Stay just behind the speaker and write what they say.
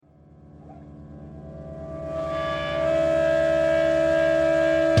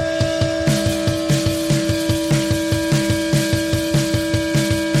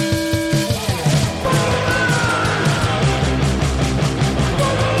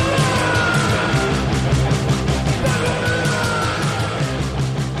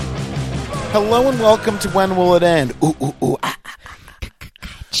Hello and welcome to When Will It End? Ooh, ooh, ooh, ah, ah,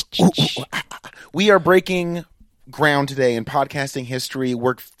 ooh, ooh, ooh, ah, ah. We are breaking ground today in podcasting history.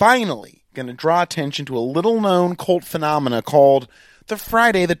 We're finally going to draw attention to a little-known cult phenomena called the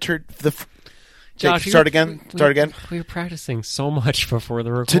Friday the Josh, start again. We were practicing so much before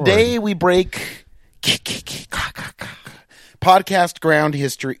the record. Today we break podcast ground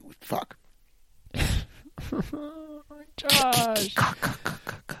history. Fuck. Josh.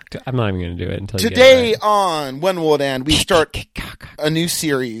 I'm not even going to do it until Today you get it on When Will It End, we start a new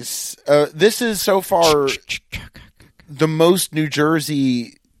series. This is so far the most New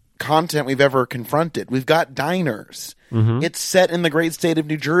Jersey content we've ever confronted. We've got diners. Mm-hmm. It's set in the great state of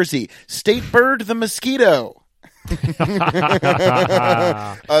New Jersey. State bird, the mosquito.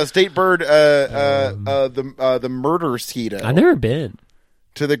 State bird, the murder mosquito. I've never been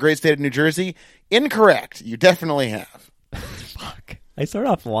to the great state of New Jersey. Incorrect. You definitely have. Fuck. I start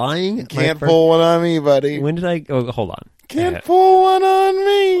off lying. Can't pull one on me, buddy. When did I? Oh, hold on. Can't pull one on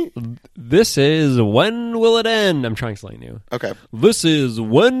me. This is When Will It End? I'm trying something new. Okay. This is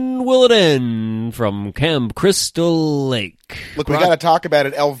When Will It End from Camp Crystal Lake. Look, we got to talk about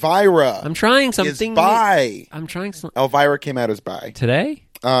it. Elvira. I'm trying something. Is bi. I'm trying something. Elvira came out as bi today.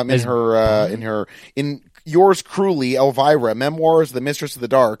 In yours cruelly, Elvira, Memoirs of the Mistress of the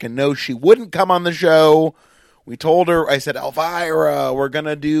Dark, and no, she wouldn't come on the show. We told her, I said, Elvira, we're going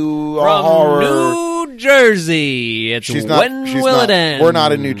to do a horror. New Jersey. It's When Will It End? We're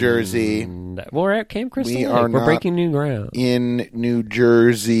not in New Jersey. We're at Camp Crystal Lake. We're breaking new ground. In New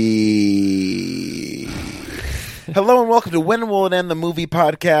Jersey. Hello and welcome to When Will It End, the movie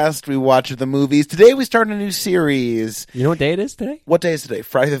podcast. We watch the movies. Today we start a new series. You know what day it is today? What day is today?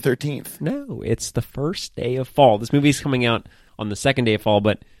 Friday the 13th. No, it's the first day of fall. This movie is coming out on the second day of fall,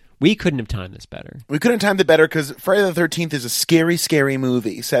 but we couldn't have timed this better. We couldn't have timed it better because Friday the 13th is a scary, scary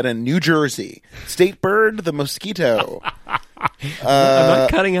movie set in New Jersey. State bird, the mosquito. I'm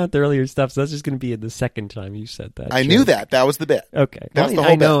not cutting out the earlier stuff, so that's just going to be the second time you said that. I knew that. That was the bit. Okay. That's the whole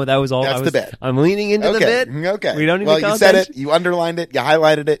bit. I know. That was all. That's the bit. I'm leaning into the bit. Okay. We don't need to call you said attention. it. You underlined it. You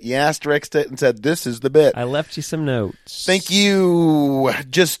highlighted it. You asterisked it and said, this is the bit. I left you some notes. Thank you.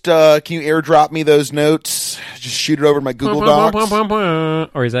 Just, can you airdrop me those notes? Just shoot it over to my Google Docs.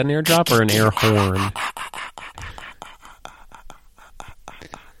 Or is that an airdrop or an air horn?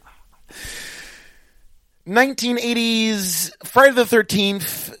 '80s Friday the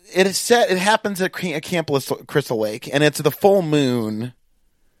 13th. It is set. It happens at Camp Crystal Lake, and it's the full moon.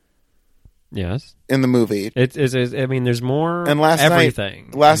 Yes, in the movie, it is. I mean, there's more. And last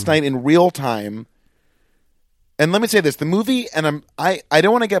night in real time. And let me say this: the movie, and I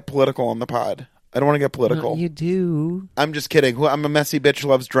don't want to get political on the pod. I don't want to get political. No, you do. I'm just kidding. I'm a messy bitch who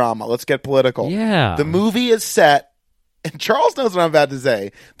loves drama. Let's get political. Yeah. The movie is set, and Charles knows what I'm about to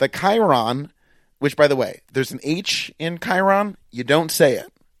say. The Chiron. Which, by the way, there's an H in Chiron. You don't say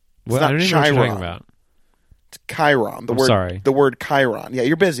it. It's not I don't even know what you're talking about. It's Chiron. The word Chiron. Yeah,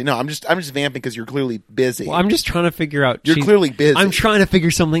 you're busy. No, I'm just vamping because you're clearly busy. Well, I'm just trying to figure out. You're clearly busy. I'm trying to figure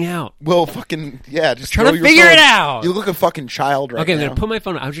something out. Well, fucking yeah, just trying to figure it out. You look a fucking child right now. Okay, I'm gonna put my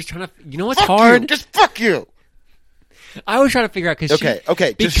phone. I was just trying to. You know what's hard? Just fuck you. I was trying to figure out because okay,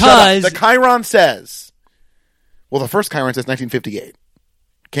 because just shut up. The Chiron says. Well, the first Chiron says 1958.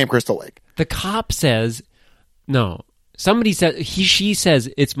 Camp Crystal Lake. The cop says, no. Somebody says, she says,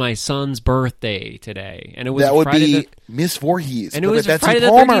 it's my son's birthday today. And it was that would Friday be Miss Voorhees. And it was Friday the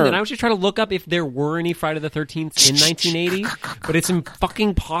 13th. And I was just trying to look up if there were any Friday the 13th in 1980. But it's fucking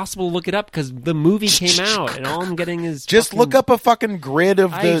impossible to look it up because the movie came out. And all I'm getting is just look up a fucking grid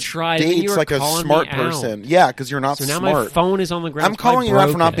of the dates like a smart person. Out. Yeah, because you're not so smart. Now my phone is on the ground. I'm calling you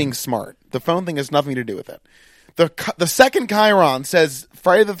out for not being smart. The phone thing has nothing to do with it. The second Chiron says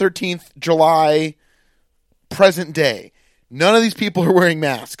Friday the 13th, July, present day. None of these people are wearing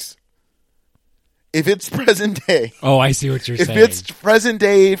masks. If it's present day. Oh, I see what you're saying. If it's present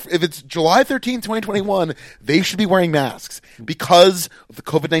day, if it's July 13th, 2021, they should be wearing masks because of the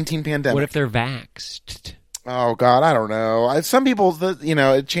COVID-19 pandemic. What if they're vaxxed? Oh, God, I don't know. Some people,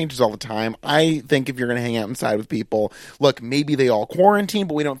 it changes all the time. I think if you're going to hang out inside with people, look, maybe they all quarantine,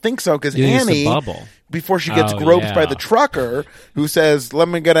 but we don't think so because Annie, before she gets groped by the trucker who says, let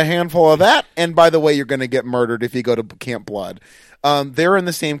me get a handful of that, and by the way, you're going to get murdered if you go to Camp Blood. They're in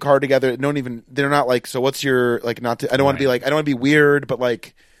the same car together. They're not like, so what's your, like, not to, I don't want to be like, I don't want to be weird, but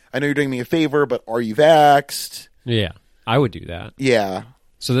like, I know you're doing me a favor, but are you vaxxed? Yeah, I would do that. Yeah.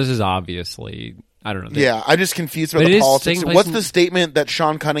 So this is obviously I don't know. Yeah, I'm just confused about the politics. What's the statement that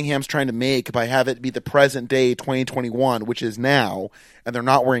Sean Cunningham's trying to make by have it be the present day 2021, which is now, and they're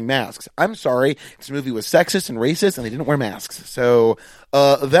not wearing masks? I'm sorry. This movie was sexist and racist, and they didn't wear masks. So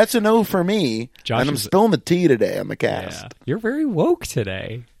that's a no for me. And I'm spilling the tea today on the cast. Yeah. You're very woke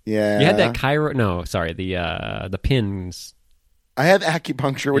today. Yeah. You had that the pins. I have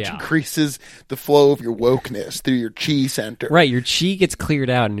acupuncture, which increases the flow of your wokeness through your chi center. Right, your chi gets cleared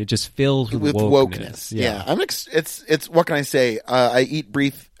out, and it just fills with wokeness. Yeah, it's what can I say? I eat,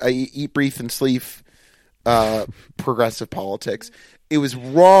 breathe, and sleep. Progressive politics. It was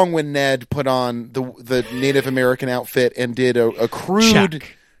wrong when Ned put on the Native American outfit and did a crude.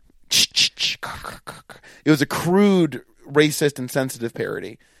 It was a crude, racist, and sensitive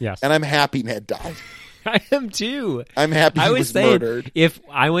parody. Yes, and I'm happy Ned died. I am too. I'm happy he was murdered. If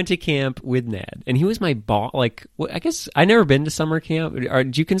I went to camp with Ned and he was my boss, I guess I never been to summer camp.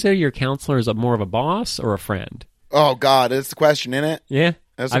 Do you consider your counselor as more of a boss or a friend? Oh God, that's the question, isn't it? Yeah,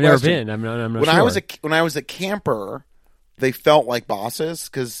 I've never been. I'm not when sure. When I was a camper, they felt like bosses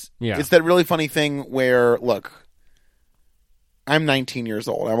because it's that really funny thing where look. I'm 19 years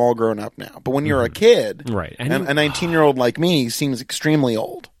old. I'm all grown up now. But when you're a kid, right, and a 19-year-old like me seems extremely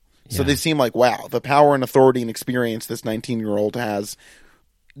old. So they seem like, wow, the power and authority and experience this 19-year-old has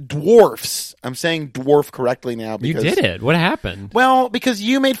dwarfs. I'm saying dwarf correctly now. Because, you did it. What happened? Well, because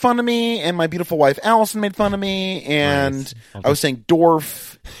you made fun of me and my beautiful wife Allison made fun of me and I was saying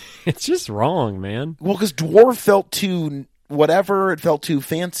dwarf. It's just wrong, man. Well, because dwarf felt too... whatever, it felt too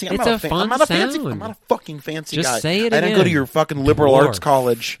fancy. I'm not a fucking fancy guy. Just say it I didn't go to your fucking liberal arts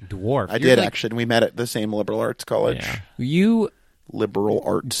college. Dwarf. I did actually. We met at the same liberal arts college. Yeah. Liberal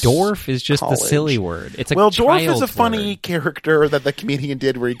arts. Dwarf is just college. the silly word. It's a dwarf is a funny character that the comedian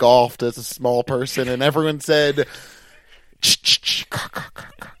did where he golfed as a small person, and everyone said.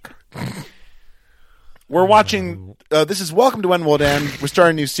 We're watching. This is Welcome to When Will It End. We're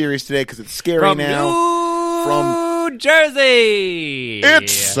starting a new series today because it's scary now. From New Jersey.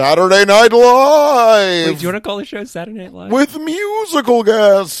 It's Saturday Night Live. Wait, do you want to call the show Saturday Night Live? With musical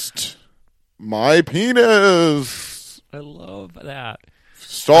guest, My Penis. I love that.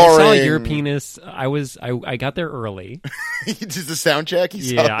 Starring... I saw your penis. I got there early. Just a sound check?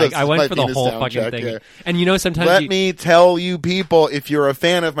 I went for the whole fucking thing. Yeah. And sometimes Let me tell you people, if you're a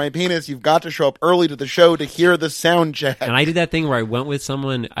fan of My Penis, you've got to show up early to the show to hear the sound check. And I did that thing where I went with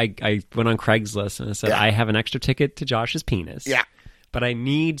someone, I went on Craigslist and I said, I have an extra ticket to Josh's penis. Yeah. But I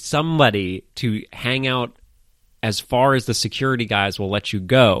need somebody to hang out as far as the security guys will let you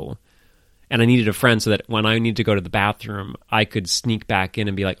go. And I needed a friend so that when I need to go to the bathroom, I could sneak back in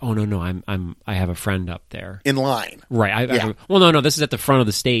and be like, "Oh no, I have a friend up there in line." Right. No, this is at the front of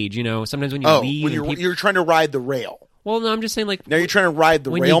the stage. Sometimes when you leave, when you're trying to ride the rail. Well, no, I'm just saying now you're trying to ride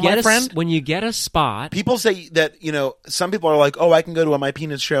the rail, my friend. When you get a spot, people say that some people are like, "Oh, I can go to a My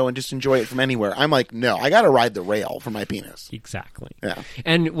Penis show and just enjoy it from anywhere." I'm like, no, I got to ride the rail for My Penis. Exactly. Yeah.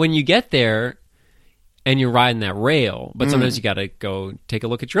 And when you get there. And you're riding that rail, but sometimes you got to go take a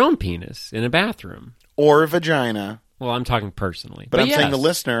look at your own penis in a bathroom. Or vagina. Well, I'm talking personally. But I'm saying the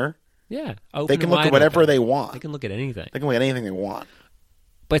listener, they can look at whatever they want. They can look at anything. They can look at anything they want.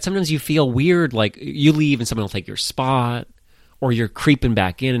 But sometimes you feel weird, like you leave and someone will take your spot, or you're creeping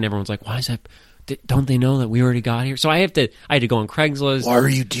back in and everyone's like, why is that? Don't they know that we already got here? So I had to go on Craigslist. Why are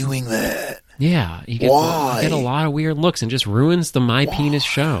you doing that? Yeah, you get a lot of weird looks and just ruins the My Penis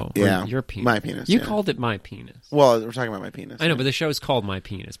show. Yeah, your penis. My Penis. You called it My Penis. Well, we're talking about My Penis. I know, but the show is called My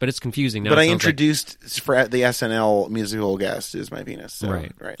Penis, but it's confusing now. But I introduced for the SNL musical guest is My Penis. So,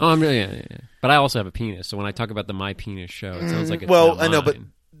 right. Oh, I'm really, yeah. But I also have a penis, so when I talk about the My Penis show, it sounds like it's I know, but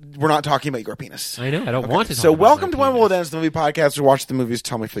we're not talking about your penis. I know. I don't want to talk about welcome to When Will It End, the movie podcast to watch the movies,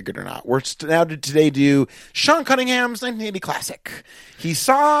 tell me if they're good or not. We're now to today do Sean Cunningham's 1980 classic. He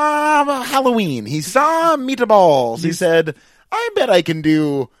saw Halloween. He saw Meatballs. He said, I bet I can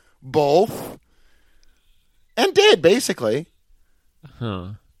do both. And did, basically.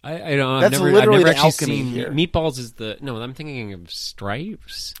 Huh. I don't. That's literally I've never the actually alchemy seen here. Meatballs is the... No, I'm thinking of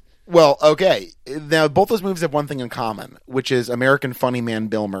Stripes. Well, okay. Now, both those movies have one thing in common, which is American funny man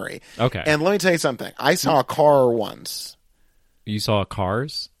Bill Murray. Okay. And let me tell you something. I saw a car once. You saw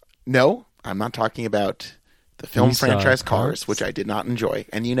Cars? No, I'm not talking about the film franchise Cars, which I did not enjoy,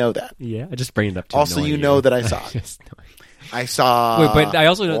 and you know that. Yeah, I just bring it up to also, you know that I saw it. I saw but I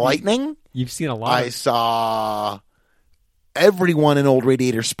also know Lightning. You've seen a lot. I saw everyone in Old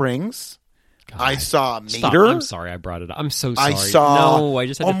Radiator Springs. God. I saw Mater. I'm sorry I brought it up. I'm so sorry. I saw... No, I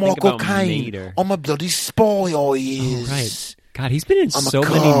just had to think about Mater. I'm a bloody spoil. Yes. Oh, right. God, he's been in so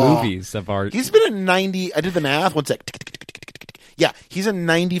many movies of our... He's been in 90... I did the math. One sec. Yeah, he's in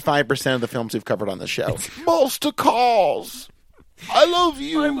 95% of the films we've covered on the show. Master Cars, I love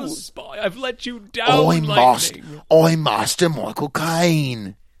you. I'm a spy. I've let you down. I'm Master Michael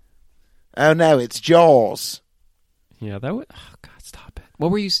Caine. Oh no, it's Jaws. Yeah, that would. Oh God, stop it. What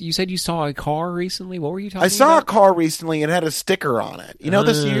were you? You said you saw a car recently. What were you talking about? I saw a car recently and it had a sticker on it. You know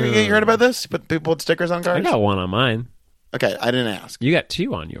this? You heard about this? But people put stickers on cars. I got one on mine. Okay, I didn't ask. You got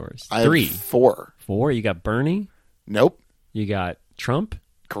 2 on yours. I 3. have 4. 4. You got Bernie. Nope. You got Trump.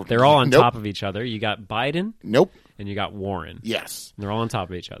 They're all on top of each other. You got Biden. Nope. And you got Warren. Yes. And they're all on top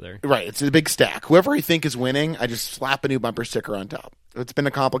of each other. Right. It's a big stack. Whoever I think is winning, I just slap a new bumper sticker on top. It's been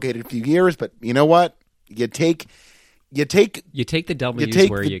a complicated few years, but you know what? You take the W's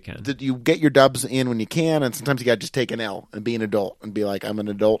where you can. You get your dubs in when you can, and sometimes you got to just take an L and be an adult and be like, I'm an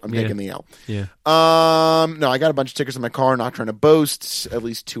adult. I'm taking the L. Yeah. No, I got a bunch of stickers in my car. Not trying to boast. At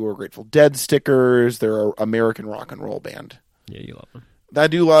least 2 are Grateful Dead stickers. They're American rock and roll band. Yeah, you love them. I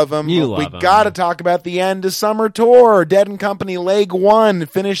do love them. We got to talk about the end of summer tour. Dead and Company Leg 1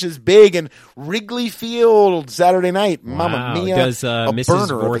 finishes big in Wrigley Field Saturday night. Wow. Mamma mia. Does Mrs.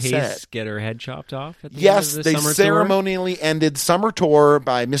 Voorhees get her head chopped off at the end of the they summer ceremonially tour? ended summer tour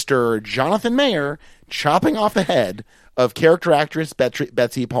by Mr. Jonathan Mayer chopping off the head of character actress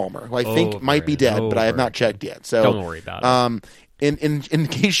Betsy Palmer, who I think might be dead, but I have not checked yet. So don't worry about it. In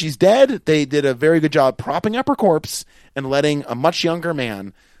case she's dead, they did a very good job propping up her corpse and letting a much younger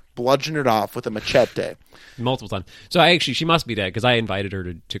man bludgeon it off with a machete. Multiple times. So she must be dead because I invited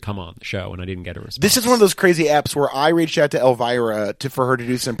her to come on the show and I didn't get a response. This is one of those crazy apps where I reached out to Elvira for her to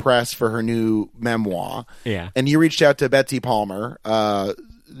do some press for her new memoir. Yeah. And you reached out to Betsy Palmer,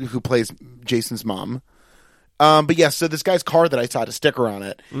 who plays Jason's mom. But yes, so this guy's car that I saw had a sticker on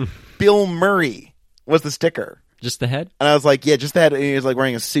it. Bill Murray was the sticker. Just the head? And I was like, yeah, just the head. And he was like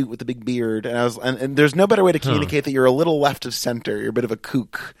wearing a suit with a big beard. And I was, and there's no better way to communicate that you're a little left of center. You're a bit of a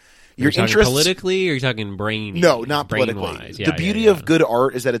kook. You're talking politically, or you're talking brain? No, not politically. The beauty of good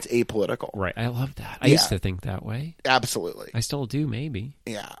art is that it's apolitical. Right. I love that. I used to think that way. Absolutely. I still do, maybe.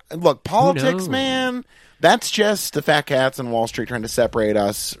 Yeah. And look, politics, man, that's just the fat cats on Wall Street trying to separate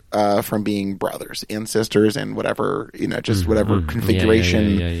us from being brothers and sisters and whatever, just whatever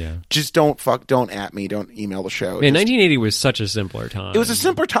configuration. Yeah. Just don't at me. Don't email the show. Man, 1980 was such a simpler time. It was a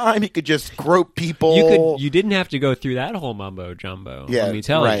simpler time. You could just grope people. You didn't have to go through that whole mumbo jumbo. Yeah, let me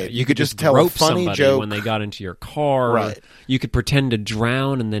tell you. You could just tell grope a funny somebody joke when they got into your car. Right. You could pretend to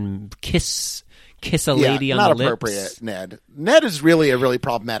drown and then kiss a lady on the lips. Not appropriate, Ned. Ned is really a really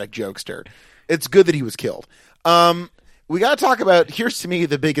problematic jokester. It's good that he was killed. We got to talk about. Here's to me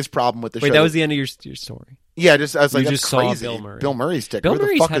the biggest problem with the show. Wait, that was the end of your story. Yeah, I was like, that's just crazy. Saw Bill Murray. Bill Murray's sticker. Bill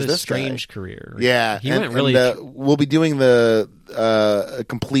Murray's had a strange career. Yeah, he went really. We'll be doing the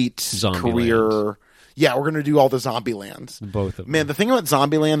complete career. Yeah, we're going to do all the Zombielands. Both of them. Man, the thing about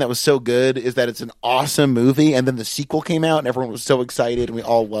Zombieland that was so good is that it's an awesome movie, and then the sequel came out, and everyone was so excited, and we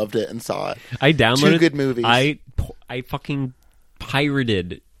all loved it and saw it. I downloaded 2 good movies. I fucking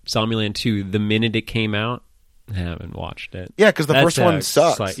pirated Zombieland 2 the minute it came out. I haven't watched it. Yeah, because the first one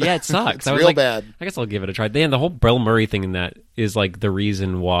sucks. Yeah, it sucks. It's real bad. I guess I'll give it a try. The whole Bill Murray thing in that is like the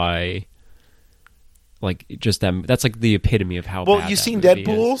reason why. Like just that's like the epitome of how. Well, bad you've that seen movie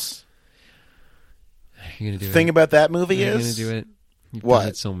Deadpools. Is. You gonna do the thing about that movie Are you is gonna do it. You've what? done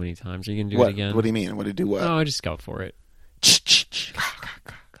it so many times. Are you gonna do it again? What do you mean? What did he do? What? No, I just go for it.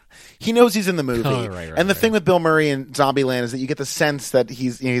 He knows he's in the movie. Oh, right, and the thing with Bill Murray in Zombieland is that you get the sense that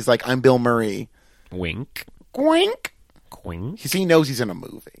he's like, I'm Bill Murray. Wink. Wink. Wink. He knows he's in a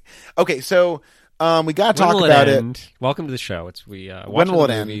movie. Okay, so we got to talk about it. Welcome to the show. When will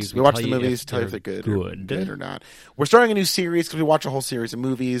it end? We watch the movies, tell you if they're good or not. We're starting a new series because we watch a whole series of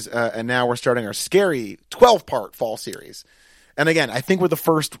movies, and now we're starting our scary 12-part fall series. And again, I think we're the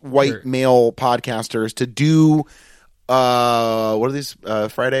first white male podcasters to do what are these?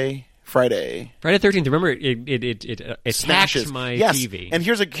 Friday 13th. Remember, it smashes my yes. TV. And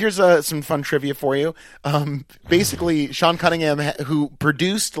here's some fun trivia for you. Basically, Sean Cunningham, who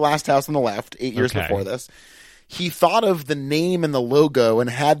produced Last House on the Left 8 years before this, he thought of the name and the logo and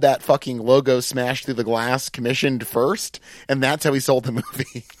had that fucking logo smashed through the glass commissioned first, and that's how he sold the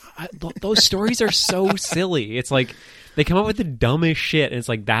movie. Those stories are so silly. It's like they come up with the dumbest shit, and it's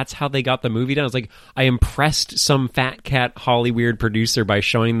like that's how they got the movie done. It's like I impressed some fat cat Hollywood producer by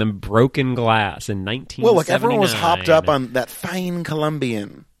showing them broken glass in 1979. Well, look, everyone was hopped up on that fine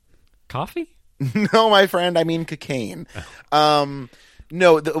Colombian coffee. No, my friend, I mean cocaine. No,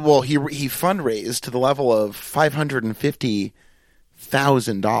 he fundraised to the level of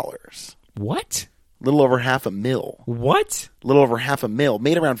 $550,000. What? Little over $500,000. What? Little over $500,000.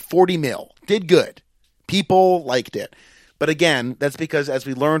 Made around $40 million. Did good. People liked it. But again, that's because as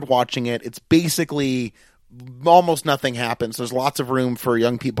we learned watching it, it's basically almost nothing happens. There's lots of room for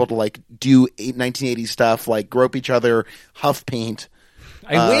young people to like do 1980s stuff, like grope each other, huff paint.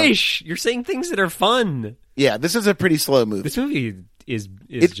 I wish you're saying things that are fun. Yeah, this is a pretty slow movie. This movie is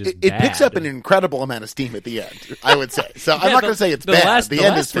just it picks up an incredible amount of steam at the end, I would say. So I'm not going to say it's bad. The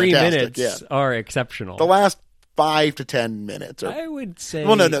end is 3 fantastic. minutes are exceptional. The last 5 to 10 minutes. I would say.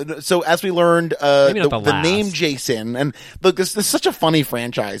 Well, no. So as we learned, the name Jason, and look, this is such a funny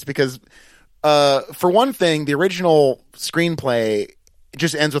franchise because, for one thing, the original screenplay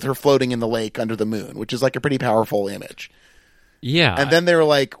just ends with her floating in the lake under the moon, which is like a pretty powerful image. Yeah. And then they were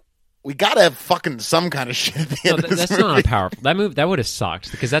like, we gotta have fucking some kind of shit at the end of this that's movie. not a powerful. That would have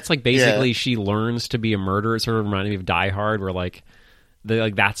sucked because that's like basically she learns to be a murderer. It sort of reminded me of Die Hard, where like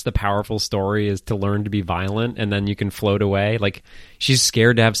that's the powerful story is to learn to be violent, and then you can float away. Like she's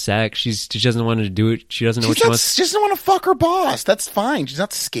scared to have sex. She doesn't want to do it. She doesn't know what she wants. She doesn't want to fuck her boss. That's fine. She's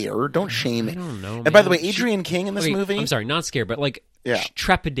not scared. Don't shame it. I don't know. And by the way, Adrienne King in this movie. I'm sorry, not scared, but like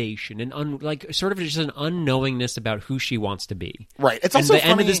trepidation and like sort of just an unknowingness about who she wants to be. Right. It's also the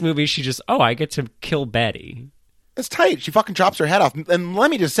end of this movie. She just I get to kill Betty. It's tight. She fucking chops her head off. And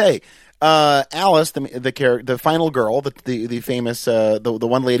let me just say, Alice, the final girl, the famous the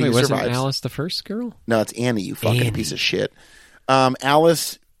one lady who survives. Wasn't Alice the first girl? No, it's Annie. You fucking piece of shit.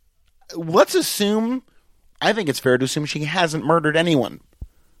 Alice. Let's assume. I think it's fair to assume she hasn't murdered anyone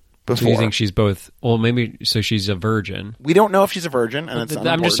before. So you think she's both? Well, maybe so. She's a virgin. We don't know if she's a virgin, and it's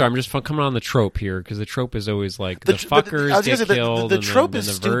I'm just coming on the trope here because the trope is always like the fuckers get killed. The trope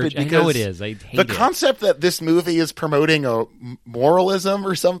is stupid because I know it is. I hate the concept that this movie is promoting a moralism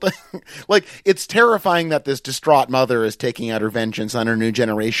or something. Like it's terrifying that this distraught mother is taking out her vengeance on her new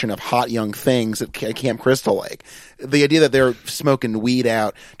generation of hot young things at Camp Crystal Lake. The idea that they're smoking weed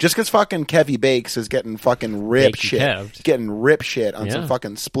out just because fucking Kevy Bakes is getting fucking rip shit on some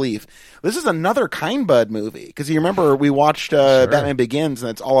fucking spleef. This is another Kind Bud movie because you remember we watched Batman Begins and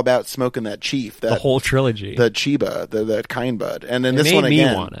it's all about smoking that chief, the whole trilogy, the Chiba, that Kind Bud, and then this one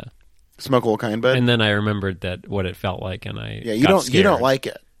again, wanna smoke a little Kind Bud. And then I remembered what it felt like, and you don't like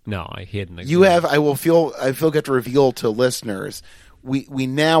it. No, I hid. You have. I feel get to reveal to listeners. We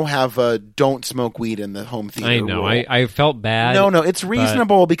now have a don't smoke weed in the home theater. I know. Rule. I felt bad. No, it's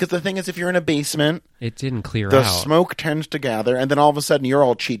reasonable because the thing is, if you're in a basement, it didn't clear out. The smoke tends to gather, and then all of a sudden you're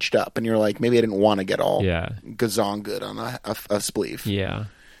all cheeched up, and you're like, maybe I didn't want to get all gazong good on a spleef. Yeah.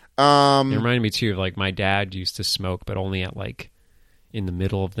 It reminded me too of like my dad used to smoke, but only at like in the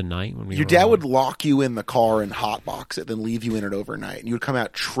middle of the night when your dad would lock you in the car and hotbox it, then leave you in it overnight, and you would come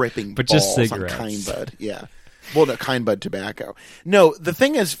out tripping but balls just on Kind Bud. Yeah. Well, no, Kind Bud tobacco. No, the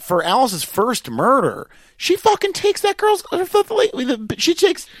thing is, for Alice's first murder, she fucking takes that girl's.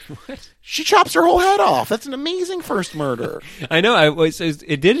 She chops her whole head off. That's an amazing first murder. I know.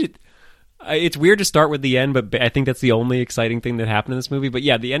 It's weird to start with the end, but I think that's the only exciting thing that happened in this movie. But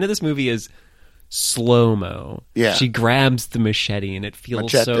yeah, the end of this movie is slow-mo. Yeah. She grabs the machete and it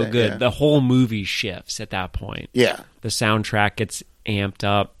feels so good. Yeah. The whole movie shifts at that point. Yeah. The soundtrack gets amped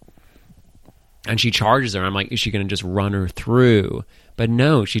up. And she charges her. I'm like, is she going to just run her through? But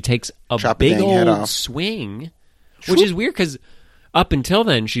no, she takes a big old swing, which is weird because up until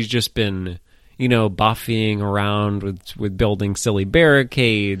then, she's just been, buffing around with building silly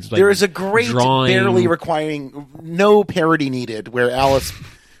barricades. Like there is a great, barely requiring, no parody needed, where Alice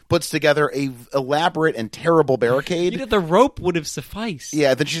puts together a elaborate and terrible barricade. The rope would have sufficed.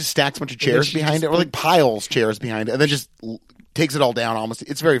 Yeah, then she just stacks a bunch of chairs behind it, or like piles chairs behind it, and then just takes it all down almost.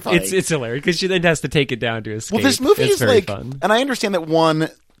 It's very funny. It's hilarious because she then has to take it down to escape. Well, this movie is like, fun. And I understand that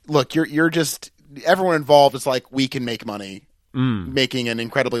look, you're just, everyone involved is like, we can make money making an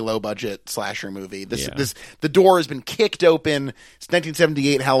incredibly low budget slasher movie. The door has been kicked open. It's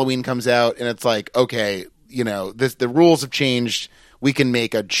 1978. Halloween comes out, and it's like, okay, the rules have changed. We can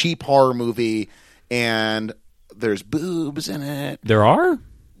make a cheap horror movie, and there's boobs in it. There are?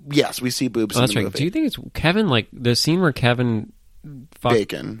 Yes, we see boobs in the movie. Do you think it's Kevin, like the scene where Kevin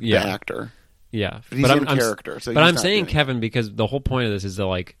Bacon, the actor? Yeah. But he's in character. So but I'm saying Kevin because the whole point of this is that,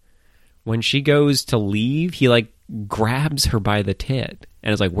 like, when she goes to leave, he, like, grabs her by the tit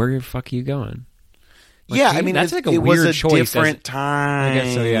and is like, where the fuck are you going? Like, yeah, I mean, that's like a weird choice. Different time. I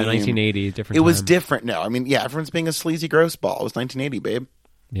guess so, yeah, 1980, different It was different. No, I mean, yeah, everyone's being a sleazy gross ball. It was 1980, babe.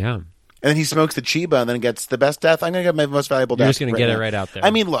 Yeah. And then he smokes the Chiba and then gets the best death. I'm going to get my most valuable death. You're just going to get it right out there. I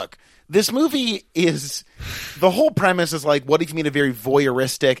mean, look, this movie is, the whole premise is like, what if you made a very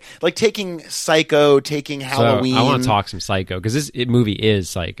voyeuristic, like taking Psycho, taking Halloween. So I want to talk some Psycho, because this movie is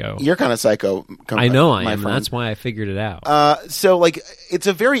Psycho. You're kind of Psycho. I know I am. That's why I figured it out. So like, it's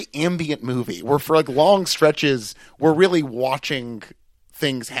a very ambient movie where for like long stretches, we're really watching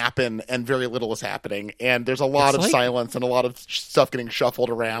things happen and very little is happening, and there's a lot of silence and a lot of stuff getting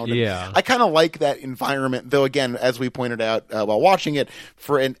shuffled around. Yeah, I kind of like that environment, though. Again, as we pointed out while watching it,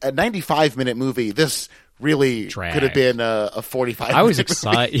 for a 95-minute movie, this really could have been a 45. I was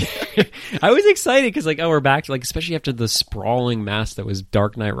excited. I was excited because like, oh, we're back to like, especially after the sprawling mess that was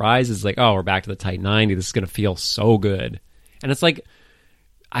Dark Knight Rises. Like, oh, we're back to the tight 90. This is gonna feel so good, and it's like,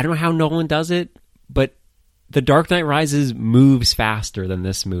 I don't know how Nolan does it, but The Dark Knight Rises moves faster than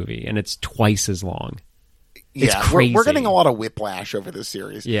this movie, and it's twice as long. It's crazy. We're getting a lot of whiplash over this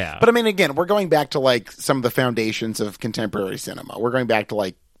series. Yeah. But I mean, again, we're going back to like some of the foundations of contemporary cinema. We're going back to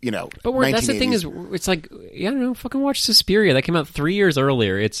like, you know, but that's the thing is, it's like, I don't know, fucking watch Suspiria. That came out 3 years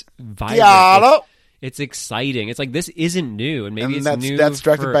earlier. It's vibrant. It's exciting. It's like, this isn't new, and maybe it's new. That's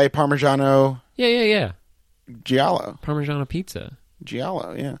directed by Parmigiano. Yeah. Giallo. Parmigiano Pizza.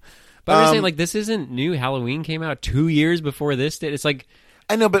 Giallo, yeah. But I'm saying, like, this isn't new. Halloween came out 2 years before this did. It's like,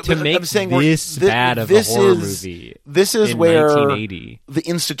 I know, but make I'm saying this bad of a horror movie. This is where 1980. The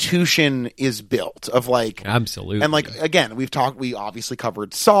institution is built of like, absolutely, and like again, we obviously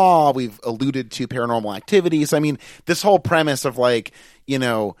covered Saw. We've alluded to Paranormal Activities. I mean, this whole premise of like, you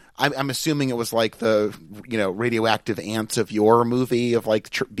know, I'm assuming it was like the, you know, radioactive ants of your movie of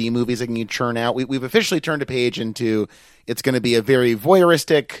like B movies that can churn out. We've officially turned a page into, it's going to be a very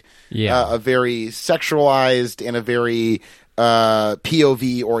voyeuristic, a very sexualized, and a very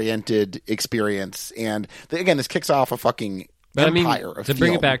POV oriented experience. And again, this kicks off a fucking empire of to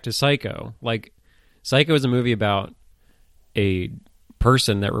bring it back to Psycho. Like, Psycho is a movie about a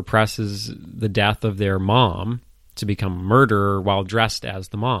person that represses the death of their mom to become a murderer while dressed as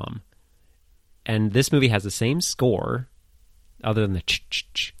the mom. And this movie has the same score, other than the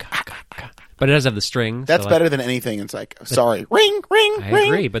but it does have the strings. That's better than anything in Psycho. Sorry. Ring, ring, ring. I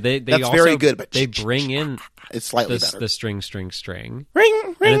agree, but that's also very good, but they bring in it's slightly better. The string. Ring,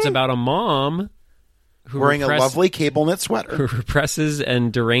 ring. And it's about a mom who wearing a lovely cable knit sweater. Who represses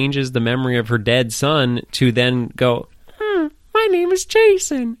and deranges the memory of her dead son to then go, my name is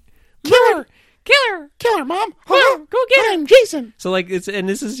Jason. Killer, Mom. Go get him, Jason. So like, this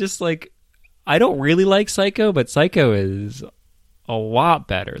is just like, I don't really like Psycho, but Psycho is a lot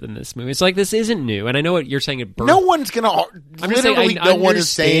better than this movie. It's like, this isn't new, and I know what you're saying. No one's gonna. No one is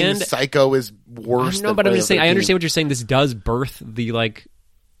saying Psycho is worse. No, but I'm just saying. I understand what you're saying. This does birth the like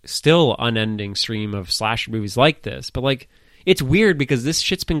still unending stream of slasher movies like this, but like, it's weird because this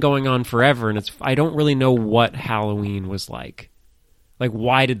shit's been going on forever, and I don't really know what Halloween was like. Like,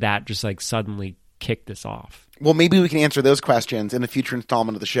 why did that just like suddenly kick this off? Well, maybe we can answer those questions in a future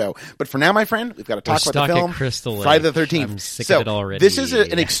installment of the show. But for now, my friend, we've got to talk about the film Friday the 13th. I'm sick of it already. This is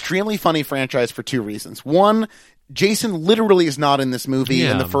an extremely funny franchise for two reasons. One, Jason literally is not in this movie.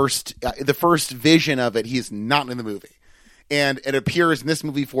 In the first vision of it, he is not in the movie. And it appears in this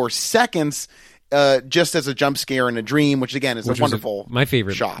movie for seconds, just as a jump scare in a dream, which again is a wonderful my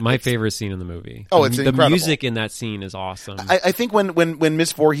favorite shot. My favorite scene in the movie. Oh, it's incredible. The music in that scene is awesome. I think when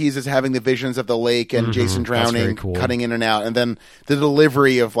Miss Voorhees is having the visions of the lake and Jason drowning, cutting in and out, and then the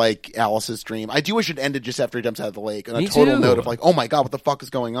delivery of like Alice's dream. I do wish it ended just after he jumps out of the lake on a total note of like, oh my god, what the fuck is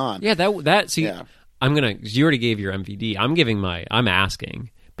going on? Yeah, you already gave your MVD. I'm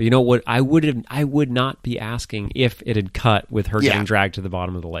asking. But you know what? I would not be asking if it had cut with her getting dragged to the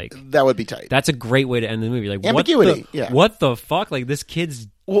bottom of the lake. That would be tight. That's a great way to end the movie. Like, ambiguity. What the fuck? Like, this kid's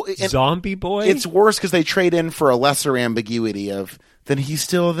zombie boy? It's worse because they trade in for a lesser ambiguity of, then he's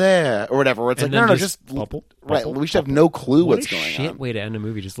still there or whatever. Where it's like, no, just bubble. Right. We should have no clue what's going on. What a shit way to end a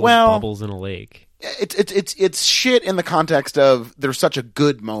movie. Just little bubbles in a lake. It's shit in the context of there's such a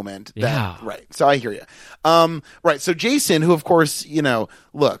good moment. Right. So I hear you. Right. So Jason, who of course, you know,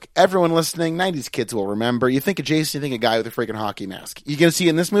 look, everyone listening, 90s kids will remember. You think of Jason, you think of a guy with a freaking hockey mask. You gonna see it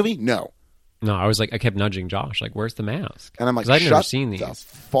in this movie? No. No, I kept nudging Josh, like, where's the mask? And I'm like, I've never seen these.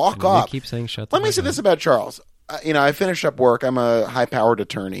 Fuck up. Keep saying shut. Let me say this about Charles. You know, I finished up work. I'm a high-powered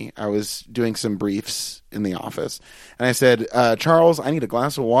attorney. I was doing some briefs in the office. And I said, Charles, I need a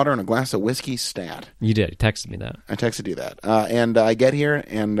glass of water and a glass of whiskey stat. You did. You texted me that. I texted you that. And I get here,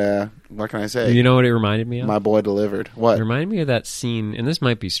 and what can I say? You know what it reminded me of? My boy delivered. What? It reminded me of that scene, and this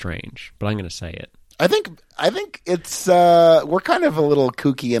might be strange, but I'm going to say it. I think it's we're kind of a little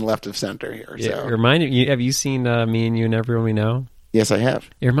kooky and left of center here. Yeah, so. It reminded you. Have you seen Me and You and Everyone We Know? Yes, I have.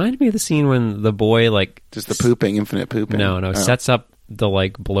 It reminded me of the scene when the boy, like... Just the pooping, infinite pooping. No, sets up the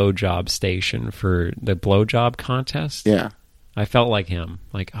like blowjob station for the blowjob contest. Yeah. I felt like him.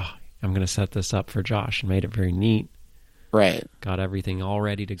 Like, oh, I'm going to set this up for Josh, and made it very neat. Right. Got everything all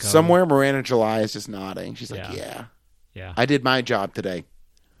ready to go. Somewhere Miranda July is just nodding. She's like, yeah. I did my job today.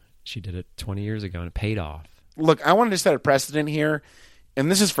 She did it 20 years ago, and it paid off. Look, I wanted to set a precedent here,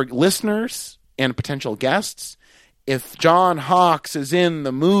 and this is for listeners and potential guests. If John Hawkes is in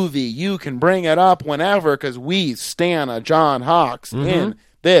the movie, you can bring it up whenever, because we stan a John Hawkes in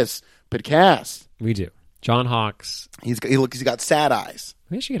this podcast. We do. John Hawkes. He's got sad eyes.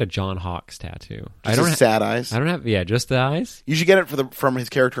 Maybe I should get a John Hawkes tattoo. I don't have sad eyes. I don't have. Yeah, just the eyes. You should get it from his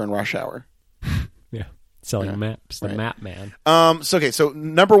character in Rush Hour. Yeah, selling maps. The map man. So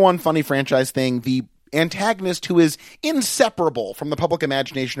number one funny franchise thing: the antagonist who is inseparable from the public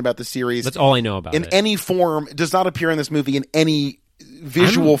imagination about the series. That's all I know about in it. any form. Does not appear in this movie in any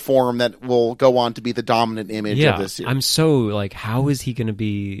visual form that will go on to be the dominant image of this series. I'm so like, how is he going to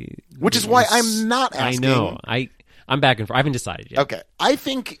be? Which is why I'm not asking. I know. I'm back and forth. I haven't decided yet. Okay. I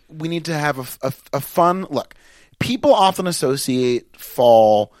think we need to have a fun look. People often associate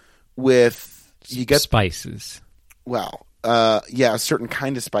fall with spices. Well, a certain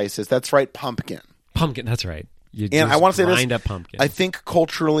kind of spices. That's right, pumpkin. Pumpkin, that's right. And I want to say this. Up pumpkin. I think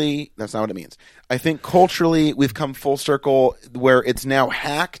culturally, that's not what it means. I think culturally, we've come full circle where it's now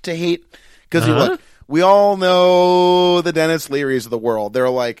hack to hate. Because look, we all know the Dennis Learys of the world. They're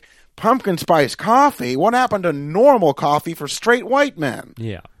like, pumpkin spice coffee? What happened to normal coffee for straight white men?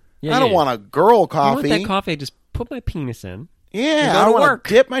 Yeah. I don't want a girl coffee. I want that coffee. Just put my penis in. Yeah, I want to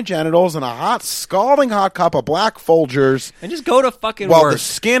dip my genitals in a scalding hot cup of black Folgers. And just go to fucking while work. The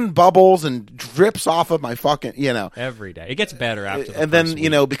skin bubbles and drips off of my fucking, Every day. It gets better after And then,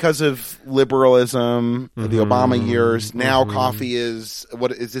 because of liberalism, the Obama years, now coffee is,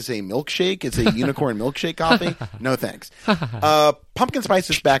 what is this, a milkshake? It's a unicorn milkshake coffee? No thanks. Pumpkin spice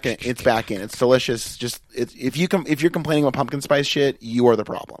is back in. It's back in. It's delicious. Just, if you're complaining about pumpkin spice shit, you are the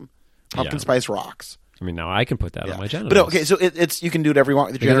problem. Pumpkin spice rocks. I mean, now I can put that on my genitals. But okay, so it's you can do whatever you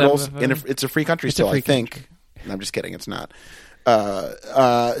want with the genitals, and it's a free country still, I think. I'm just kidding, it's not.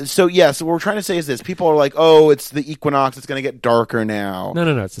 So what we're trying to say is this. People are like, oh, it's the equinox, it's going to get darker now.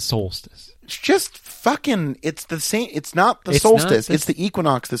 No, it's the solstice. It's just fucking, it's the same, it's not the solstice, it's the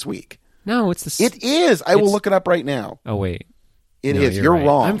equinox this week. No, it's the... It is! I will look it up right now. Oh, wait. It is. You're right.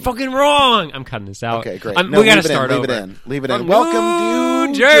 Wrong. I'm fucking wrong. I'm cutting this out. Okay, great. We got to start over. Leave it in. Welcome to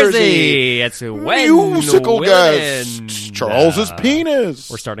New Jersey. It's musical guest Charles's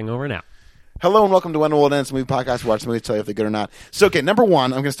penis. We're starting over now. Hello and welcome to When Will It End, a movie podcast. We watch the movies, tell you if they're good or not. So, okay, number one,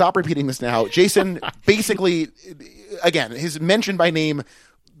 I'm going to stop repeating this now. Jason, basically, again, his mention by name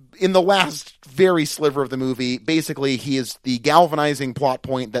in the last very sliver of the movie. Basically, he is the galvanizing plot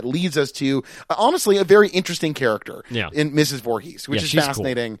point that leads us to, honestly, a very interesting character in Mrs. Voorhees, which is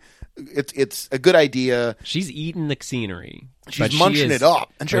fascinating. Cool. It's a good idea. She's eating the scenery. She's munching it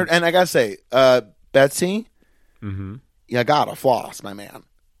up. And I got to say, Betsy, you got to floss, my man.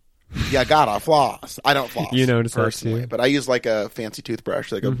 You gotta floss. I don't floss. You notice personally, but I use like a fancy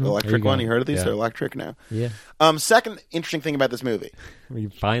toothbrush, like an electric one. You heard of these? They're electric now. Yeah. Second interesting thing about this movie. We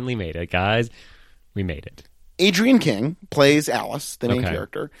finally made it, guys. We made it. Adrienne King plays Alice, the main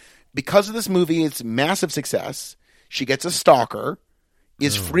character. Because of this movie, it's massive success. She gets a stalker,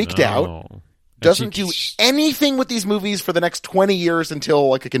 is freaked out, doesn't do anything with these movies for the next 20 years until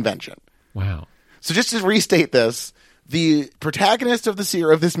like a convention. Wow. So just to restate this, the protagonist of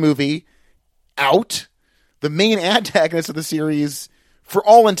this movie, out. The main antagonist of the series, for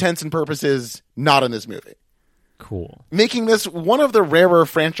all intents and purposes, not in this movie. Cool. Making this one of the rarer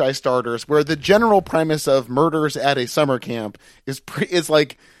franchise starters where the general premise of murders at a summer camp is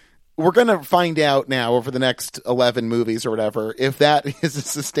like, we're going to find out now over the next 11 movies or whatever, if that is a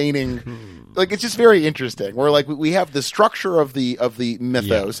sustaining, like, it's just very interesting. Where like we have the structure of the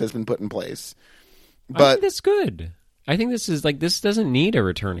mythos has been put in place. But I think that's good. I think this is like, this doesn't need a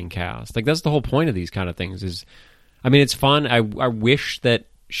returning cast. Like, that's the whole point of these kind of things is, I mean, it's fun. I wish that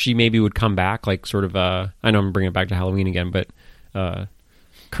she maybe would come back, like sort of, I know I'm bringing it back to Halloween again, but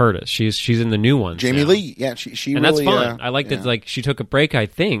Curtis, she's in the new one. Jamie Lee, yeah, she and really, that's fun. I like that, like, she took a break, I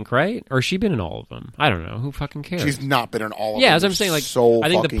think, right? Or has she been in all of them? I don't know. Who fucking cares? She's not been in all of them. Yeah, as I'm saying, like, I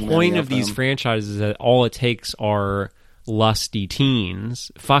think the point of these franchises is that all it takes are lusty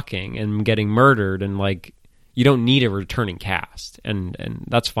teens fucking and getting murdered, and like, you don't need a returning cast, and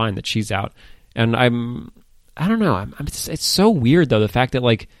that's fine that she's out. And I don't know. It's so weird though, the fact that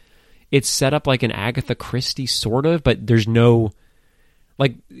like it's set up like an Agatha Christie sort of, but there's no,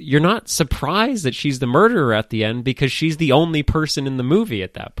 like, you're not surprised that she's the murderer at the end because she's the only person in the movie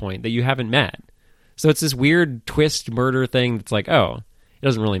at that point that you haven't met. So it's this weird twist murder thing that's like, oh, it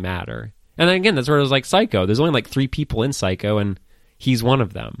doesn't really matter. And then again, that's where it was like Psycho. There's only like 3 people in Psycho, and he's one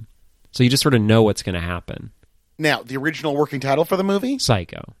of them. So you just sort of know what's going to happen. Now, the original working title for the movie?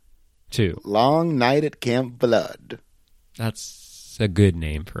 Psycho 2. Long Night at Camp Blood. That's a good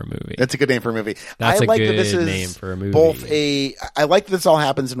name for a movie. That's a good name for a movie. That's I a like good that this is name for a movie. I like that this all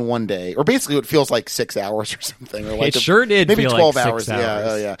happens in one day, or basically it feels like 6 hours or something. Or like it sure did maybe feel 12 like hours. 6 hours.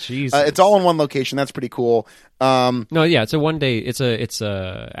 Yeah, yeah. Jesus. It's all in one location. That's pretty cool. No, yeah, it's a one day. It's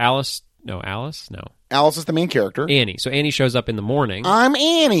a Alice. No, Alice. No, Alice is the main character. Annie. So Annie shows up in the morning. I'm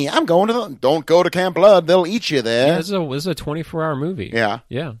Annie. I'm going to don't go to Camp Blood. They'll eat you there. Yeah, this is a 24-hour movie. Yeah.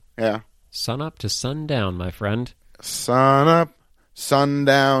 Yeah. Sun up to sundown, my friend. Sun up,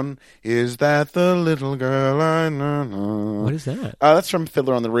 sundown. Is that the little girl I know? What is that? That's from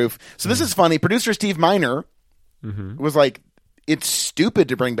Fiddler on the Roof. So this is funny. Producer Steve Miner was like, "It's stupid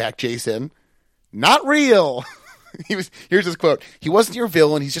to bring back Jason. Not real." Here's his quote. "He wasn't your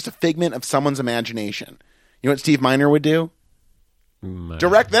villain. He's just a figment of someone's imagination." You know what Steve Miner would do?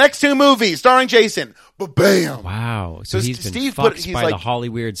 Direct the next 2 movies starring Jason. Bam! Wow. So he's been Steve fucked by like, the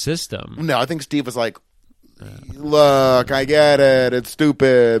Hollyweird system. No, I think Steve was like, "Look, I get it. It's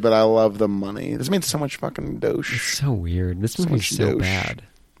stupid, but I love the money." This means so much fucking douche. It's so weird. This movie's so bad.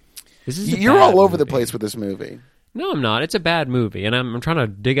 You're all over the place with this movie. No, I'm not. It's a bad movie, and I'm trying to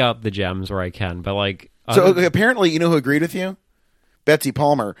dig out the gems where I can, but like... So apparently, you know who agreed with you? Betsy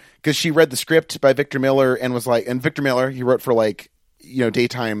Palmer, because she read the script by Victor Miller and was like, and Victor Miller, he wrote for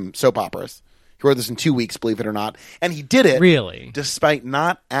daytime soap operas. He wrote this in 2 weeks, believe it or not, and he did it really, despite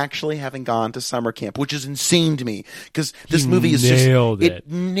not actually having gone to summer camp, which is insane to me because this movie is nailed just it.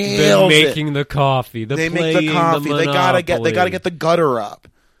 Nailed They're making the coffee. They make the coffee. They gotta get the gutter up.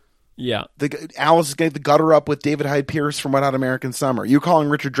 Yeah. Alice is getting the gutter up with David Hyde Pierce from Wet Hot American Summer. You calling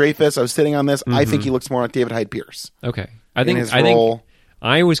Richard Dreyfuss? I was sitting on this. I think he looks more like David Hyde Pierce. Okay. I think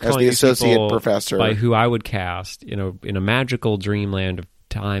I was calling the associate professor by who I would cast, in a magical dreamland of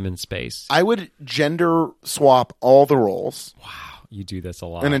time and space. I would gender swap all the roles. Wow, you do this a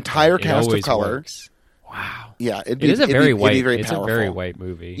lot. An entire cast of color. Works. Wow. Yeah, it is a very white. Very it's powerful. a very white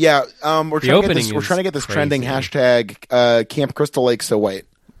movie. Yeah, we're trying to get this trending hashtag Camp Crystal Lake So White.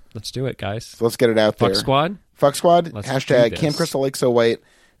 Let's do it, guys. So let's get it out there. Fuck Squad? Hashtag Camp Crystal Lake So White.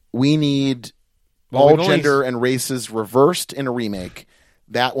 We need all gender and races reversed in a remake.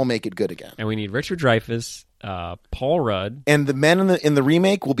 That will make it good again. And we need Richard Dreyfuss, Paul Rudd. And the men in the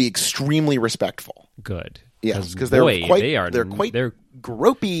remake will be extremely respectful. Good. Yes, because they're quite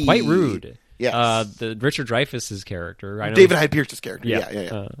gropey. Quite rude. Yes. The Richard Dreyfuss's character. David Hyde Pierce's character.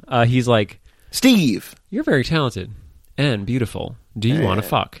 Yeah. He's like, "Steve, you're very talented and beautiful. Do you want to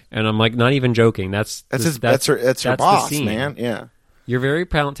fuck?" And I'm like, not even joking. That's her boss, man. Yeah. You're very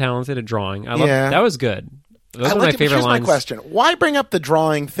talented at drawing. I love that was good. Those are my favorite lines. Here's my question. Why bring up the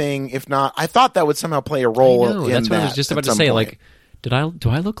drawing thing if not... I thought that would somehow play a role in that. That's what I was just about to say. Point. Like, do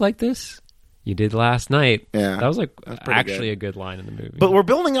I look like this? You did last night. Yeah. That was actually a good line in the movie. But we're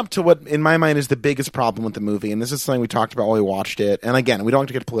building up to what, in my mind, is the biggest problem with the movie. And this is something we talked about while we watched it. And again, we don't have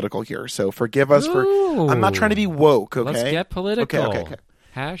to get political here. So forgive us for... I'm not trying to be woke, okay? Let's get political. Okay.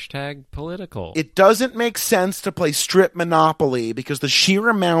 Hashtag political. It doesn't make sense to play strip Monopoly because the sheer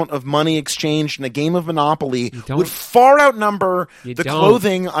amount of money exchanged in a game of Monopoly would far outnumber the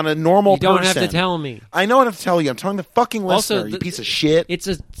clothing on a normal person. You don't have to tell me. I know what I have to tell you. I'm telling the fucking listener, you piece of shit.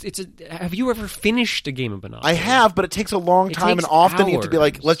 Have you ever finished a game of Monopoly? I have, but it takes a long time, and often you have to be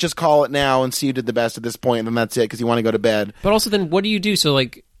like, let's just call it now and see who did the best at this point, and then that's it because you want to go to bed. But also, then what do you do? So,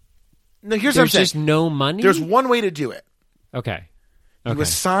 like, no, here's what I'm saying. There's just no money? There's one way to do it. Okay. You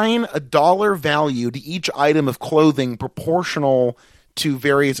assign a dollar value to each item of clothing proportional to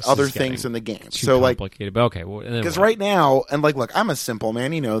various other things in the game. So complicated. But okay, because right now, and look, I'm a simple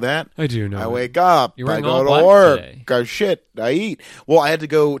man. You know that. I do know. I wake up. I go to work. Go shit. I eat. Well, I had to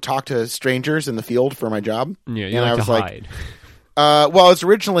go talk to strangers in the field for my job. Yeah, you like to hide. Well, it's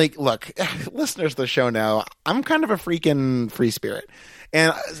originally listeners of the show know I'm kind of a freaking free spirit.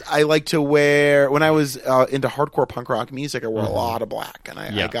 And I like to wear, when I was into hardcore punk rock music, I wore a lot of black, and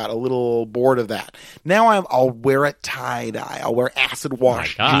I got a little bored of that. Now I'll wear a tie-dye. I'll wear acid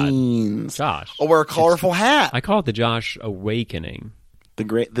wash jeans. Gosh. I'll wear a colorful hat. I call it the Josh Awakening. The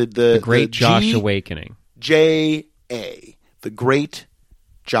great Josh Awakening. J-A. The Great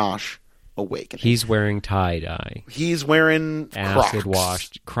Josh Awakening. He's wearing tie-dye. He's wearing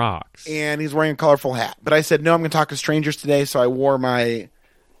acid-washed Crocs. And he's wearing a colorful hat. But I said, no, I'm going to talk to strangers today, so I wore my...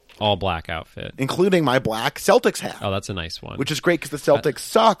 all-black outfit. Including my black Celtics hat. Oh, that's a nice one. Which is great, because the Celtics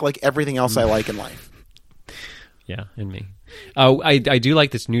suck like everything else I like in life. Yeah, and me. I do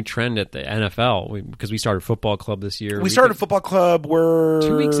like this new trend at the NFL because we started football club this year. We started football club. We're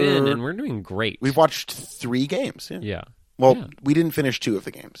 2 weeks in, and we're doing great. We've watched 3 games. Yeah. Well, we didn't finish 2 of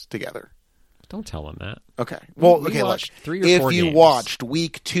the games together. Don't tell them that. Okay. Well, we watched 3 or 4 if you games. watched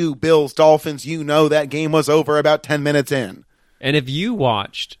week 2 Bills Dolphins, you know that game was over about 10 minutes in. And if you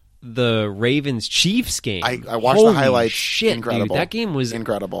watched the Ravens Chiefs game, I watched the highlights. Shit, incredible. Dude, that game was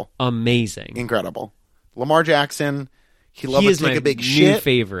incredible, amazing, incredible. Lamar Jackson, he loves to make a big shit. New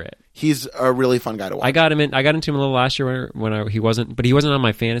favorite. He's a really fun guy to watch. I got into him a little last year when he wasn't on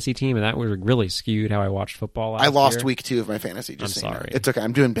my fantasy team, and that was really skewed how I watched football last year. I lost week 2 of my fantasy. I'm sorry. It's okay.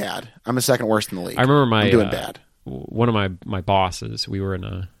 I'm doing bad. I'm the second worst in the league. I remember I'm doing bad. One of my bosses, we were in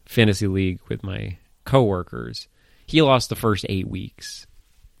a fantasy league with my coworkers. He lost the first 8 weeks.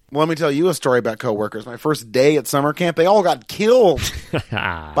 Well, let me tell you a story about coworkers. My first day at summer camp, they all got killed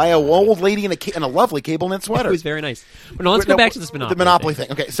by a old lady in a lovely cable knit sweater. It was very nice. But no, let's go back to this Monopoly. The Monopoly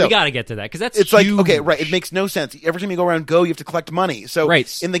thing. Okay, so we got to get to that because it's huge. like okay, right? It makes no sense. Every time you go around Go, you have to collect money. So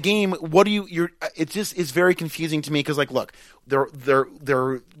right. in the game, what do you're? It just is very confusing to me because like, look,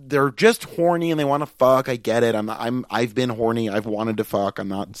 they're just horny and they want to fuck. I get it. I've been horny. I've wanted to fuck. I'm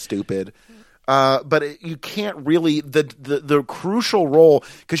not stupid. But you can't really the crucial role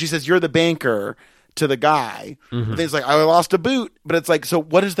because she says you're the banker to the guy. Mm-hmm. He's like, I lost a boot, but it's like, so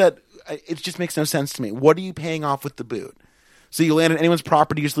what is that? It just makes no sense to me. What are you paying off with the boot? So you land on anyone's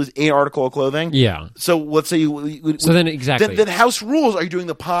property, you just lose a article of clothing. Yeah. So let's say you. So then exactly. Then house rules. Are you doing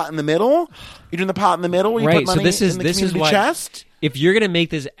the pot in the middle? You're doing the pot in the middle. You right. Put money so this is why, chest. If you're gonna make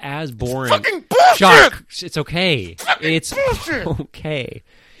this as boring, it's fucking bullshit. Shark, it's okay. It's bullshit. Okay.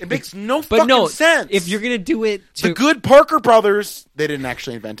 It makes no fucking sense. If you're gonna do it, the good Parker brothers, they didn't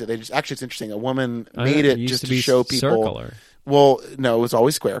actually invent it. They just it's interesting. A woman made it just to show people. Circular. Well, no, it was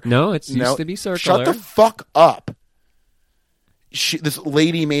always square. No, it used to be circular. Shut the fuck up. This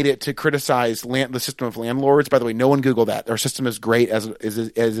lady made it to criticize the system of landlords. By the way, no one Google that. Our system is great as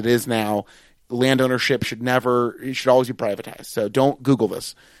it is now. Land ownership should always be privatized. So don't Google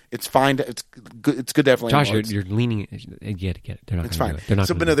this. It's fine. It's good to have landlords. Josh, you're leaning. Get it. They're not. It's fine. They're not.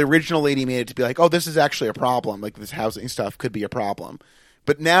 But no, the original lady made it to be like, oh, this is actually a problem. Like this housing stuff could be a problem.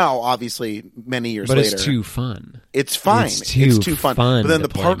 But now, obviously, many years later, it's too fun. It's fine. It's too fun. But then the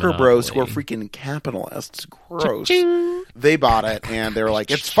Parker Monopoly. Bros, who are freaking capitalists, gross. Cha-ching. They bought it and they were like,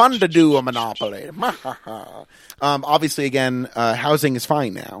 "It's fun to do a monopoly." Obviously, again, housing is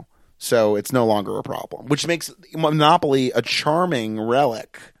fine now, so it's no longer a problem, which makes Monopoly a charming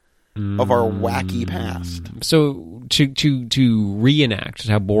relic of our wacky past. So to reenact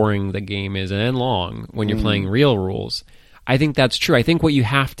how boring the game is and long when you're playing real rules. I think that's true. I think what you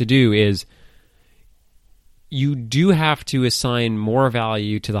have to do is you do have to assign more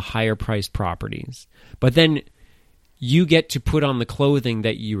value to the higher priced properties, but then you get to put on the clothing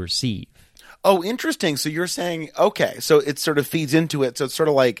that you receive. Oh, interesting. So you're saying, okay, so it sort of feeds into it. So it's sort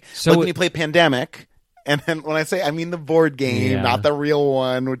of like when you play Pandemic, and then when I say, I mean the board game, not the real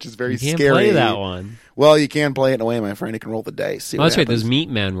one, which is very scary. You can't play that one. Well, you can play it in a way, my friend. You can roll the dice. That's right. Those meat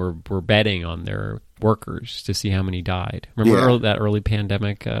men were betting on their workers to see how many died. Remember that early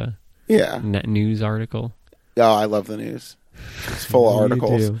Pandemic news article? Oh, I love the news. It's full of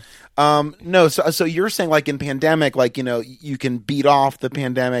articles. No, so you're saying like in Pandemic, like, you know, you can beat off the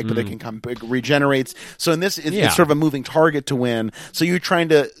pandemic, but it can come, it regenerates. So in this, it's sort of a moving target to win. So you're trying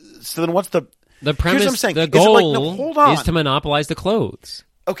to, so then what's the premise? Here's what I'm saying. The goal is to monopolize the clothes.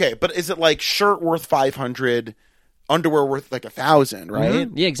 Okay, but is it like shirt worth $500, underwear worth like $1,000, right?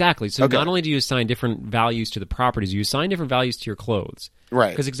 Mm-hmm. Yeah, exactly. So not only do you assign different values to the properties, you assign different values to your clothes.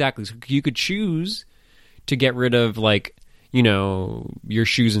 Right. Because exactly. So you could choose to get rid of like, you know, your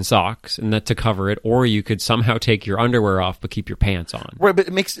shoes and socks and that to cover it, or you could somehow take your underwear off but keep your pants on. Right, but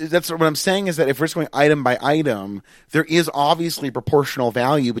that's what I'm saying is that if we're just going item by item, there is obviously proportional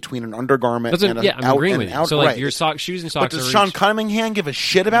value between an undergarment and an I'm agreeing with you. So like your shoes and socks. But does Sean Cunningham give a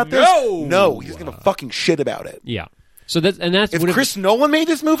shit about this? No, he's gonna fucking shit about it. Yeah. So that's if Chris Nolan made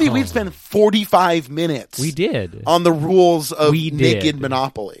this movie, we'd spend 45 minutes. We did on the rules of naked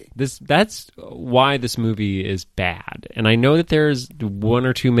Monopoly. That's why this movie is bad. And I know that there's 1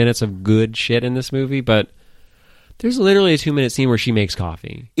 or 2 minutes of good shit in this movie, but there's literally a 2-minute scene where she makes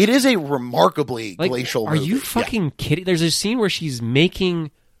coffee. It is a remarkably glacial movie. Are you fucking kidding? There's a scene where she's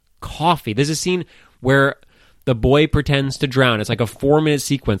making coffee. There's a scene where the boy pretends to drown. It's like a 4-minute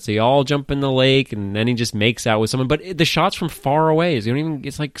sequence. They all jump in the lake, and then he just makes out with someone. But the shot's from far away. So you don't even.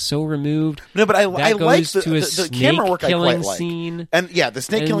 It's like so removed. No, but I like the camera work. I quite like. Scene, and the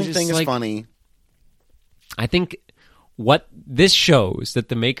snake killing thing is funny. I think what this shows that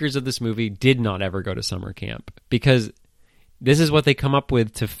the makers of this movie did not ever go to summer camp, because this is what they come up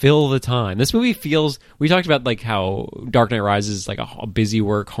with to fill the time. This movie feels, we talked about like how Dark Knight Rises is like a busy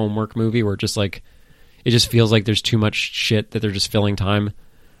homework movie where just like it just feels like there's too much shit that they're just filling time.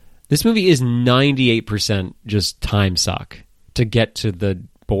 This movie is 98% just time suck to get to the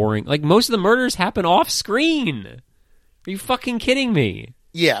boring, like most of the murders happen off screen. Are you fucking kidding me?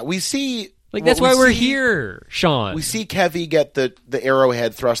 Yeah, we see... Like, that's why we're here, Sean. We see Kevy get the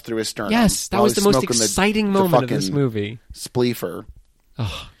arrowhead thrust through his sternum. Yes, that was the most exciting moment of this movie. Spleefer.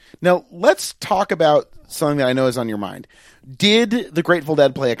 Ugh. Now, let's talk about something that I know is on your mind. Did the Grateful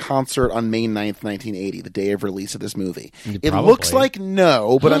Dead play a concert on May 9th, 1980, the day of release of this movie? Probably. It looks like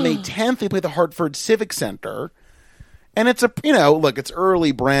no, but on May 10th, they played the Hartford Civic Center. And it's look, it's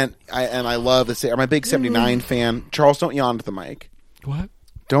early, Brent, and I love this. I'm a big 79 fan. Charles, don't yawn to the mic. What?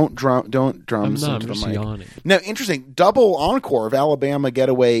 Don't drums into the mic. Yawning. Now, interesting. Double encore of Alabama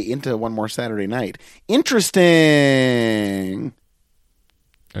Getaway into One More Saturday Night. Interesting.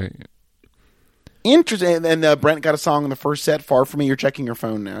 Interesting. And Brent got a song in the first set. Far From Me. You're checking your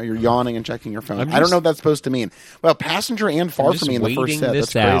phone now. You're yawning and checking your phone. I don't know what that's supposed to mean. Well, Passenger and Far From Me in the first set.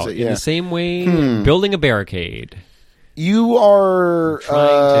 That's crazy. In the same way, building a barricade. You are trying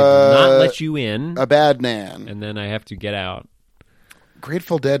to not let you in. A bad man. And then I have to get out.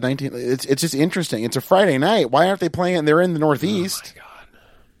 Grateful Dead 19. It's just interesting. It's a Friday night. Why aren't they playing? They're in the Northeast. Oh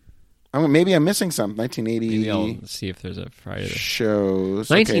my God. Maybe I'm missing some 1980. Maybe I'll see if there's a Friday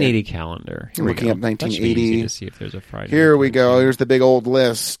shows. 1980 calendar. Here looking up 1980 to see if there's a Friday. Here we go. Here's the big old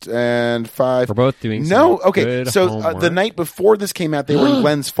list and 5. We're both doing okay. So the night before this came out, they were in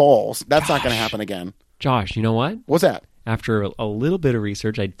Glens Falls. That's not going to happen again. Josh, you know what? What's that? After a little bit of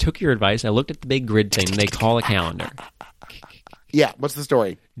research, I took your advice. I looked at the big grid thing they call a calendar. Yeah, what's the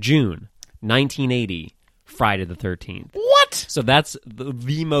story? June 1980, Friday the 13th. What? So that's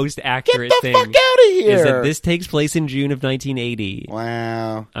the most accurate thing. Get the fuck out of here! Is that this takes place in June of 1980.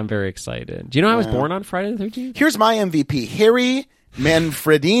 Wow. I'm very excited. Do you know I was born on Friday the 13th? Here's my MVP, Harry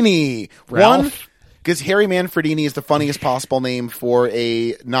Manfredini. Ralph? Because Harry Manfredini is the funniest possible name for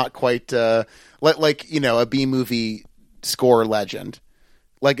a not quite, a B-movie score legend.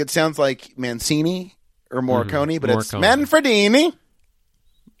 Like, it sounds like Mancini or Morricone, but it's Manfredini.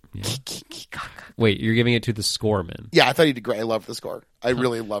 Yeah. Wait, you're giving it to the scoreman? Yeah, I thought he did great. I loved the score. I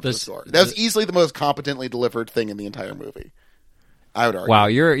really loved the score. That was easily the most competently delivered thing in the entire movie, I would argue. Wow,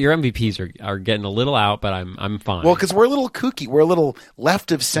 your MVPs are getting a little out, but I'm fine. Well, because we're a little kooky. We're a little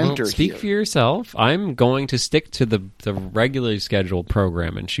left of center speak here. for yourself. I'm going to stick to the regularly scheduled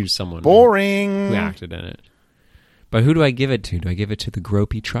program and choose someone boring who acted in it. But who do I give it to? Do I give it to the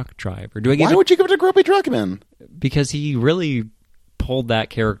gropey truck driver? Why would you give it to Gropey Truckman? Because he really pulled that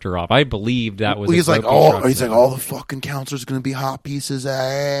character off. I believed that was. He's like, all the fucking counselors are going to be hot pieces of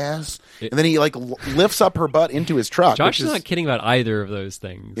ass, and then he like lifts up her butt into his truck. Josh is not kidding about either of those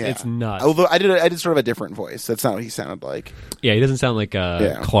things. Yeah. It's nuts. Although I did sort of a different voice. That's not what he sounded like. Yeah, he doesn't sound like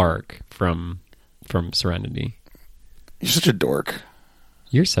Clark from Serenity. You're such a dork.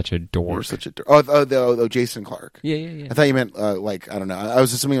 You're such a dork. You're such a dork. Oh, Jason Clark. Yeah. I thought you meant I don't know. I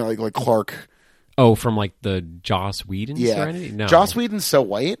was assuming like Clark. Oh, from like the Joss Whedon Serenity? No. Joss Whedon's so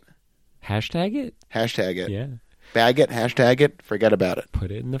white. Hashtag it? Hashtag it. Yeah. Bag it, hashtag it, forget about it.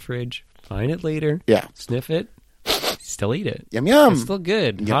 Put it in the fridge. Find it later. Yeah. Sniff it. Still eat it. Yum yum. It's still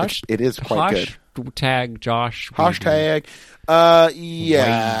good. Yeah, it is quite good. Hashtag Josh Whedon. Hashtag.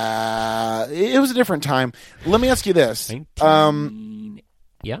 Yeah. It was a different time. Let me ask you this.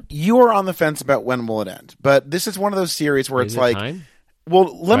 Yeah. You are on the fence about when will it end, but this is one of those series where it's like, time?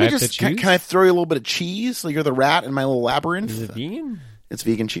 Well, let me just, can I throw you a little bit of cheese? Like you're the rat in my little labyrinth. Is it vegan? It's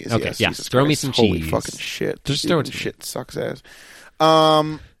vegan cheese. Okay, yes. Yeah. Jesus Throw Christ. me some Holy cheese. Fucking shit. Just throw it to shit sucks ass.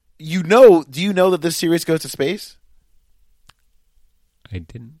 Do you know that this series goes to space? I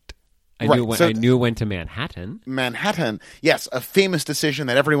didn't. I knew it went to Manhattan. Manhattan, yes, a famous decision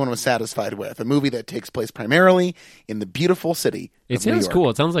that everyone was satisfied with. A movie that takes place primarily in the beautiful city of New sounds York.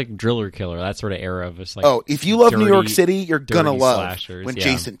 cool. It sounds like Driller Killer, that sort of era of just like. Oh, if you love New York City, you're gonna love when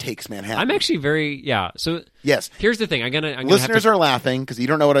Jason takes Manhattan. I'm actually So yes, here's the thing. I'm gonna listeners are laughing because you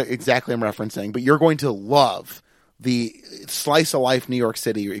don't know what exactly I'm referencing, but you're going to love the slice of life New York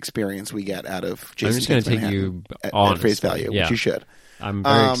City experience we get out of Jason. I'm just going to take you at face value, which you should. I'm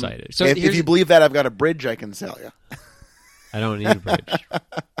very excited. So if you believe that, I've got a bridge I can sell you. I don't need a bridge.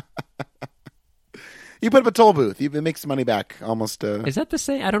 You put up a toll booth. You make some money back. Almost. Is that the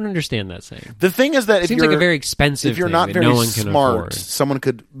same? I don't understand that saying. The thing is that it seems like a very expensive. If you're not very smart, someone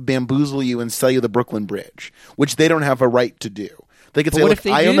could bamboozle you and sell you the Brooklyn Bridge, which they don't have a right to do. They could say, look,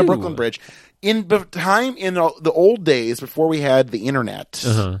 I own the Brooklyn Bridge. In the time, in the old days, before we had the internet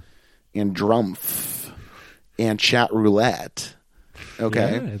and Drumpf and chat roulette,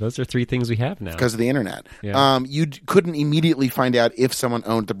 okay? Yeah, those are 3 things we have now. Because of the internet. Yeah. You couldn't immediately find out if someone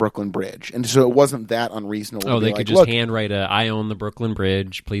owned the Brooklyn Bridge. And so it wasn't that unreasonable. Oh, they could just handwrite I own the Brooklyn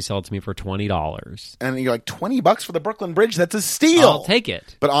Bridge. Please sell it to me for $20. And you're like, $20 for the Brooklyn Bridge? That's a steal. I'll take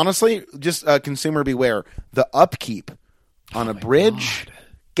it. But honestly, just consumer beware. The upkeep on a bridge,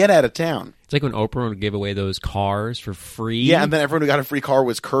 get out of town. It's like when Oprah would give away those cars for free. Yeah, and then everyone who got a free car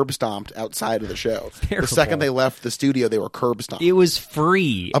was curb stomped outside of the show. The second they left the studio, they were curb stomped. It was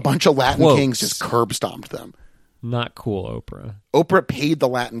free. A bunch of Latin kings just curb stomped them. Not cool, Oprah. Oprah paid the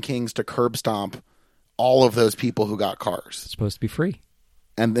Latin kings to curb stomp all of those people who got cars. It's supposed to be free.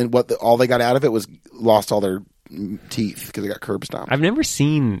 And then all they got out of it was lost all their teeth because they got curb stomped. I've never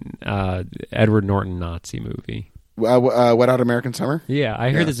seen Edward Norton Nazi movie. Wet Hot American Summer? Yeah,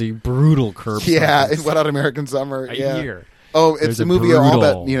 I heard there's a brutal curb. Yeah, in Wet Hot American Summer. I hear. Oh, it's a movie all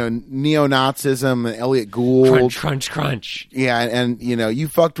about neo-Nazism and Elliot Gould. Crunch. Yeah, and you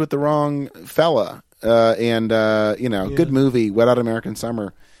fucked with the wrong fella. Good movie, Wet Hot American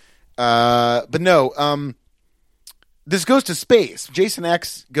Summer. But no, this goes to space. Jason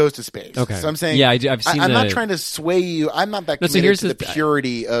X goes to space. Okay. So I'm saying, yeah, I've seen. I'm not trying to sway you. I'm not that committed to the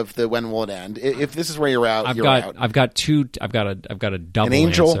purity of the when will it end. If this is where you're out, you're out. I've got a double an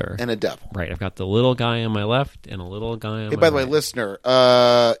angel answer. And a devil. Right. I've got the little guy on my left and a little guy on my right. By the way, listener,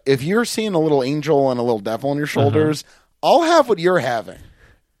 if you're seeing a little angel and a little devil on your shoulders, I'll have what you're having.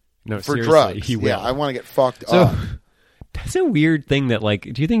 No, for seriously, drugs. He will. Yeah, I want to get fucked up. That's a weird thing that, like,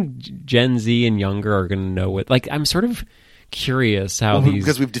 do you think Gen Z and younger are going to know what? Like, I'm sort of curious how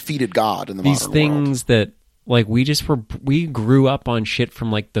because we've defeated God in the modern world. These things that, like, we grew up on shit from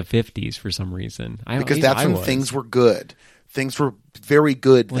like the 50s for some reason. Because that's when things were good. Things were very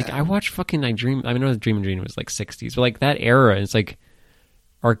good. Like, I watched fucking I know Dream and Dream was like 60s, but like that era, it's like,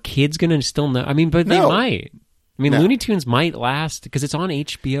 are kids going to still know? I mean, but they might. I mean, Looney Tunes might last because it's on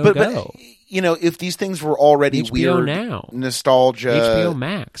HBO Go. But, if these things were already HBO weird now. Nostalgia. HBO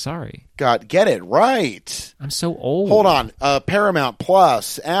Max, sorry. God, get it right. I'm so old. Hold on. Paramount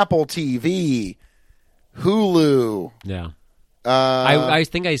Plus, Apple TV, Hulu. Yeah. I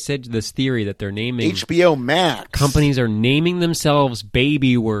think I said this theory that they're naming HBO Max. Companies are naming themselves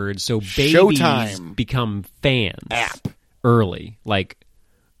baby words so babies Showtime. Become fans. App. Early. Like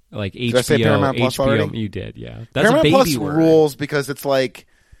HBO. Did I say Paramount Plus already? You did, yeah. That's Paramount a baby Plus word. rules because it's like,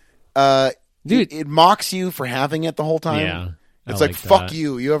 dude, it mocks you for having it the whole time. Yeah, it's like fuck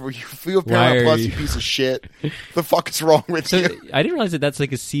you. You have Paramount Plus, you piece of shit. The fuck is wrong with you? I didn't realize that's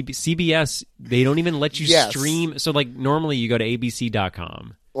like a CBS. They don't even let you stream. So like normally you go to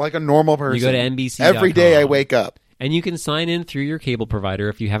ABC.com. Like a normal person, you go to NBC. Every day I wake up. And you can sign in through your cable provider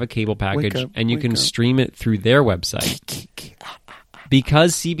if you have a cable package, and you can stream it through their website.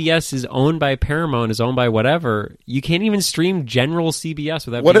 Because CBS is owned by Paramount, is owned by whatever, you can't even stream general CBS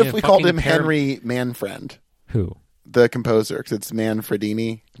without. What if we called him Henry Manfred? Who? The composer, because it's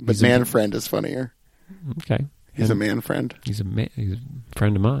Manfredini, but Manfred is funnier. Okay, he's a man friend. He's a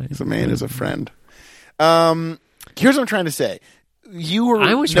friend of mine. He's a man is a friend. Here's what I'm trying to say. You were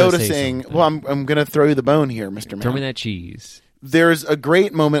noticing. Well, I'm going to throw you the bone here, Mr. Man. Throw me that cheese. There's a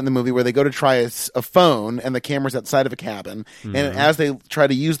great moment in the movie where they go to try a phone, and the camera's outside of a cabin. Mm-hmm. And as they try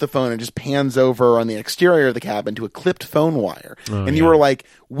to use the phone, it just pans over on the exterior of the cabin to a clipped phone wire. You were like,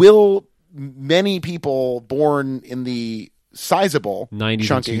 will many people born in the sizable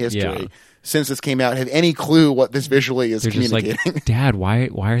chunk of history since this came out have any clue what this visually is communicating? Just like, Dad, why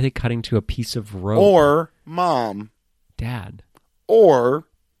are they cutting to a piece of rope? Or Mom. Dad. Or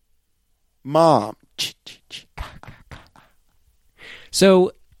Mom.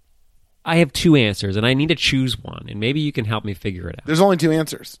 So I have 2 answers, and I need to choose one, and maybe you can help me figure it out. There's only 2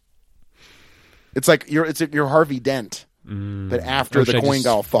 answers. It's like you're Harvey Dent, but after the coin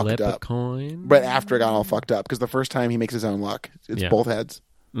got all fucked up. Coin? But after it got all fucked up, because the first time he makes his own luck, it's both heads.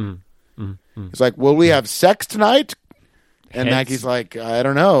 It's like, will we have sex tonight? And Maggie's like, I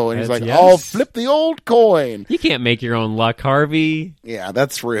don't know. And he's like, I'll flip the old coin. You can't make your own luck, Harvey. Yeah,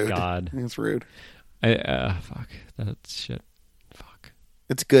 that's rude. God. That's rude. Fuck. That's shit.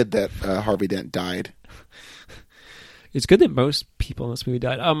 It's good that Harvey Dent died. It's good that most people in this movie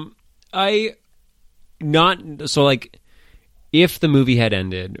died. If the movie had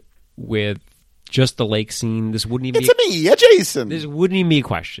ended with just the lake scene, this wouldn't even be a Jason. This wouldn't even be a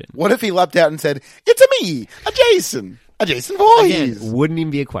question. What if he leapt out and said, "It's a me, a Jason Voorhees"? Again, wouldn't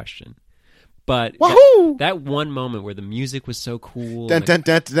even be a question. But Wahoo! that one moment where the music was so cool. It's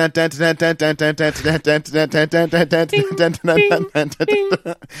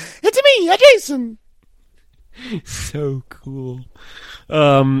me, Jason. So cool.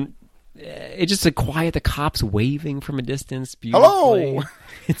 It's just a quiet. The cops waving from a distance. Beautifully. Hello.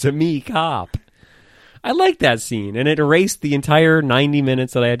 It's a me cop. I like that scene, and it erased the entire 90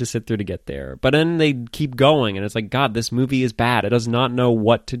 minutes that I had to sit through to get there. But then they keep going, and it's like, God, this movie is bad. It does not know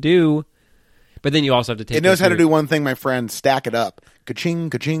what to do. But then you also have to take. It knows how to do one thing, my friend. Stack it up.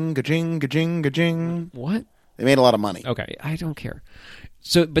 Ka-ching, ka-ching, ka-ching, ka-ching, ka-ching. What? They made a lot of money. Okay, I don't care.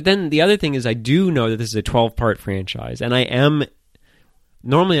 So, but then the other thing is, I do know that this is a 12-part franchise, and I am.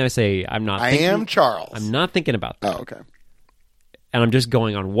 Normally, I say I'm not. I am Charles. I'm not thinking about that. Oh, okay. And I'm just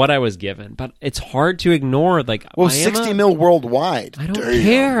going on what I was given, but it's hard to ignore. Like, well, 60 mil worldwide. I don't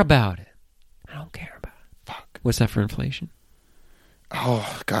care about it. I don't care about it. Fuck. What's that for inflation?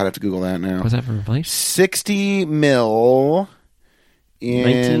 Oh, God, I have to Google that now. What's that for inflation? 60 mil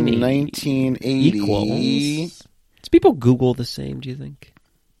in 1980. Equals. Do people Google the same, do you think?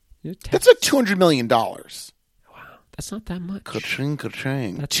 That's like $200 million. Wow, that's not that much. Ka-ching,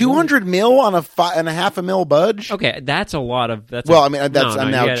 ka-ching. That's 200 mil on a half a mil budge? Okay, that's a lot of... That's well, I mean, that's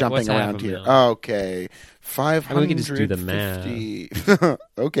I'm now jumping around here. Okay. 550. I mean, we can just do the math.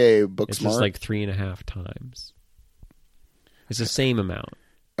 Okay, book it's smart. Just like 3.5 times. It's the same amount.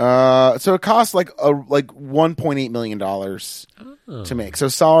 So it costs like $1.8 million to make. So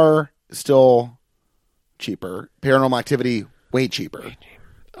SAR still cheaper. Paranormal Activity way cheaper.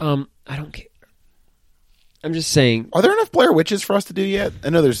 I don't care. I'm just saying. Are there enough Blair Witches for us to do yet? I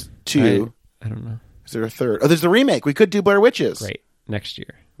know there's 2. I don't know. Is there a 3rd? Oh, there's the remake. We could do Blair Witches. Great. Next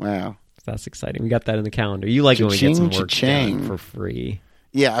year. Wow. That's exciting. We got that in the calendar. You like it when we get some work done for free.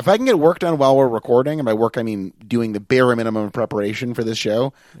 Yeah, if I can get work done while we're recording, and by work I mean doing the bare minimum of preparation for this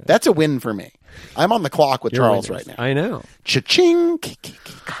show, that's a win for me. I'm on the clock with Charles right now. I know. Cha-ching.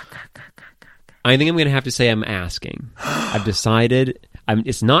 I think I'm going to have to say I'm asking. I've decided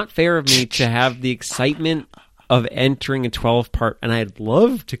it's not fair of me to have the excitement of entering a 12-part, and I'd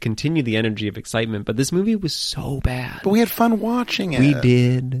love to continue the energy of excitement, but this movie was so bad. But we had fun watching it. We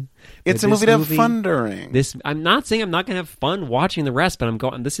did. It's a movie to have fun during. I'm not saying I'm not going to have fun watching the rest, but I'm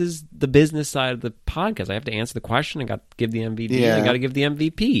going. This is the business side of the podcast. I have to answer the question. I got to give the MVP. Yeah. I got to give the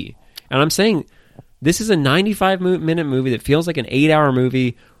MVP. And I'm saying this is a 95-minute movie that feels like an 8-hour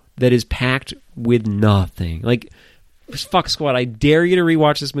movie that is packed with nothing. Like, fuck Squad, I dare you to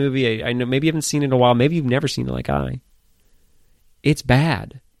rewatch this movie. I know maybe you haven't seen it in a while. Maybe you've never seen it like I. It's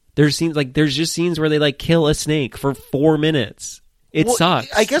bad. There's just scenes where they like kill a snake for 4 minutes. It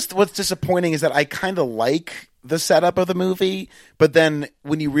sucks. I guess what's disappointing is that I kind of like the setup of the movie, but then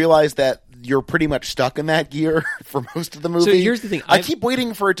when you realize that you're pretty much stuck in that gear for most of the movie. So here's the thing. I keep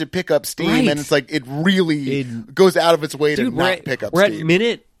waiting for it to pick up steam, right. And it's like it really goes out of its way to not pick up steam. We're at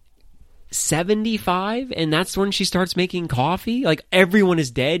minute 75, and that's when she starts making coffee. Like, everyone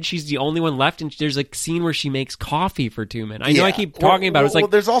is dead. She's the only one left, and there's a scene where she makes coffee for 2 minutes. I know I keep talking about it. It's like,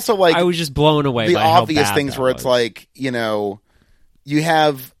 there's also like I was just blown away the by obvious how bad things that where was. it's like, you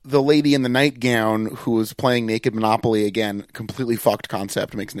have the lady in the nightgown who is playing Naked Monopoly again. Completely fucked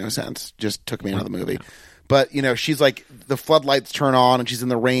concept. Makes no sense. Just took me out of the movie. But she's like, the floodlights turn on and she's in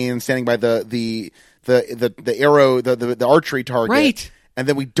the rain, standing by the arrow, the archery target. Right. And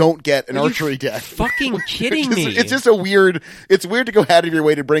then we don't get an archery deck. Fucking kidding me! It's just a weird. It's weird to go out of your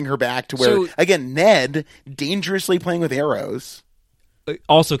way to bring her back to where again Ned dangerously playing with arrows.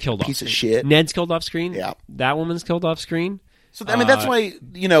 Also killed off. Piece of shit. Ned's killed off screen. Yeah. That woman's killed off screen. So I mean, that's why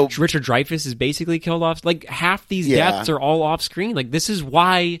Richard Dreyfuss is basically killed off. Like, half these deaths are all off screen. Like, this is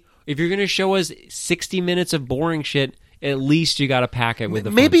why if you're going to show us 60 minutes of boring shit, at least you got to pack it with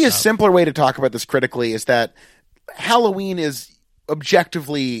the maybe fun a stuff. simpler way to talk about this critically is that Halloween is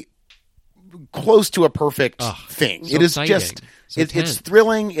objectively close to a perfect thing. So it is exciting. just So it's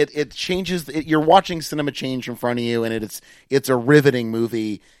thrilling. It changes. You're watching cinema change in front of you, and it's a riveting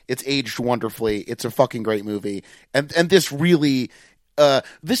movie. It's aged wonderfully. It's a fucking great movie, and this really.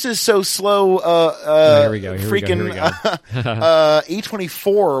 This is so slow. Here we go. Freaking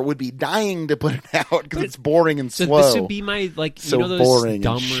A24 would be dying to put it out because it's boring and So slow. this would be my So those boring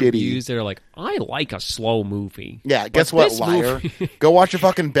dumb and shitty. reviews that are like, I like a slow movie. Yeah, But guess what, this liar? movie- Go watch a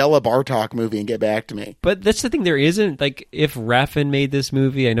fucking Bella Bartok movie and get back to me. But that's the thing. There isn't, like, if Refn made this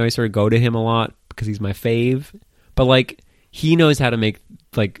movie, I know I sort of go to him a lot because he's my fave. But, like, he knows how to make,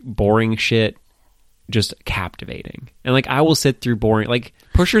 like, boring shit just captivating. And, like, I will sit through boring. Like,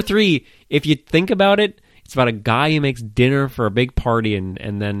 Pusher 3, if you think about it, It's about a guy who makes dinner for a big party and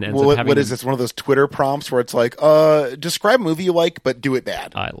then ends up having... What is this? One of those Twitter prompts where it's like, describe a movie you like, but do it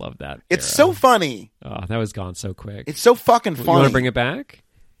bad. I love that. It's so funny. Oh, that was gone so quick. It's so fucking funny. You want to bring it back?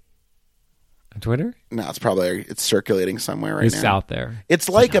 On Twitter? No, it's circulating somewhere right now. It's out there. It's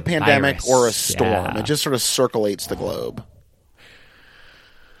like a pandemic virus. or a storm. Yeah. It just sort of circulates the globe.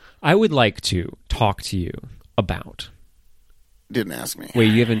 I would like to talk to you about... Didn't ask me.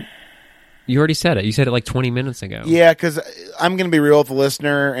 Wait, you haven't... You already said it. You said it like 20 minutes ago. Yeah, because I'm going to be real with the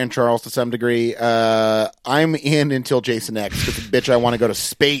listener and Charles to some degree. I'm in until Jason X because, bitch, I want to go to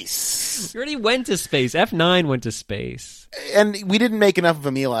space. You already went to space. F9 went to space. And we didn't make enough of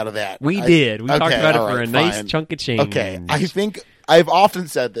a meal out of that. We did. We talked about it for a nice chunk of change. Okay, I think I've often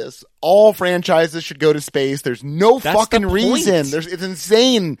said this. All franchises should go to space. There's no fucking reason. It's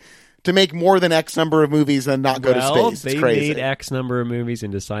insane to make more than X number of movies and not go to space. It's crazy. They made X number of movies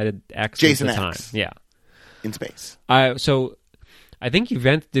and decided X Jason was the X. time. Yeah. In space. So I think you've...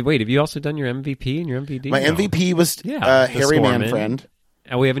 Wait, have you also done your MVP and your MVD? My MVP was Harry Manfriend.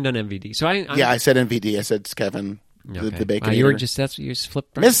 And we haven't done MVD. So I said MVD. I said Kevin. Okay. The Baconator. You were just... That's what you just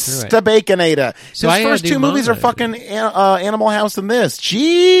flipped right Mr. Baconator. So his first two movies are fucking Animal House and this.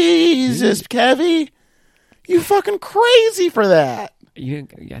 Jesus, Kevy. You fucking crazy for that.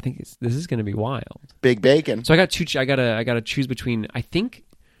 I think this is going to be wild. Big bacon. So I got two. I gotta choose between. I think.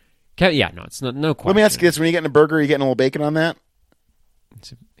 Yeah, no, it's no question. Let me ask you this: when you get in a burger, are you getting a little bacon on that?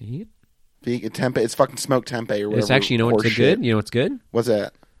 It's a vegan tempeh. It's fucking smoked tempeh or whatever. It's actually, you know what's good? You know what's good? What's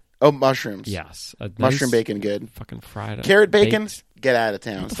that? Oh, mushrooms. Yes, mushroom bacon. Good. Fucking fried. Carrot bacon. Get out of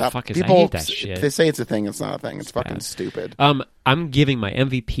town. What Stop. The fuck is People, I hate that shit. They say it's a thing. It's not a thing. It's fucking stupid. I'm giving my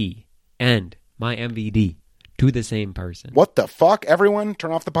MVP and my MVD to the same person. What the fuck? Everyone,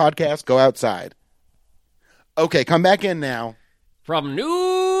 turn off the podcast. Go outside. Okay, come back in now. From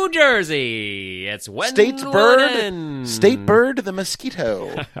New Jersey, it's State Bird, the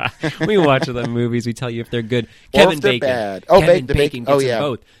mosquito. We watch the movies. We tell you if they're good. Kevin Bacon. Bad. Kevin Bacon gets yeah.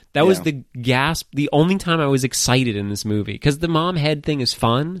 both. That was the gasp. The only time I was excited in this movie because the mom head thing is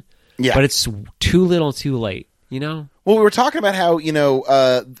fun. Yeah, but it's too little, too late. You know. Well, we were talking about how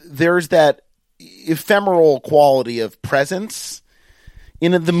there's that ephemeral quality of presence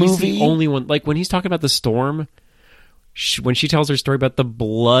in the movie. He's the only one. Like when he's talking about the storm. When she tells her story about the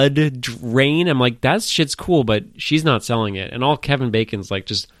blood rain, I'm like, that shit's cool, but she's not selling it. And all Kevin Bacon's like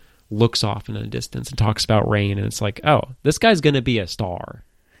just looks off in the distance and talks about rain, and it's like, oh, this guy's going to be a star.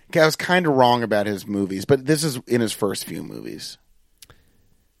 Okay, I was kind of wrong about his movies, but this is in his first few movies.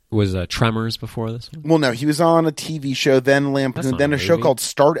 Was Tremors before this one? Well, no, he was on a TV show, then Lampoon, then a show called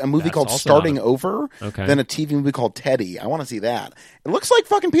Starting Over, then a TV movie called Teddy. I want to see that. It looks like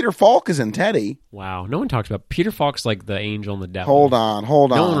fucking Peter Falk is in Teddy. Wow, no one talks about Peter Falk's like the angel and the devil. Hold on.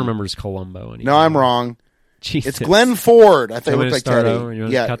 No one remembers Columbo anymore. No, I'm wrong. Jesus. It's Glenn Ford. I thought it looked like Teddy. Over? You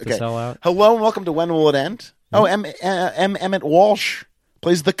want to cut the cell out? Hello and welcome to When Will It End? Oh, Emmett Walsh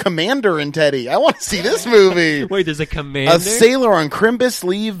plays the commander in Teddy. I want to see this movie. Wait, there's a commander? A sailor on Crimbus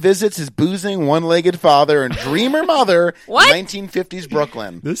leave visits his boozing one-legged father and dreamer mother in 1950s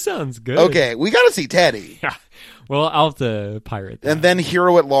Brooklyn. This sounds good. Okay, we got to see Teddy. Yeah. Well, I'll have to pirate that. And then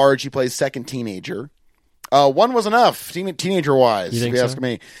Hero at Large, he plays second teenager. One was enough, teenager-wise, if you ask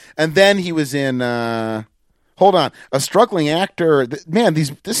me. And then he was in, hold on, a struggling actor. Man,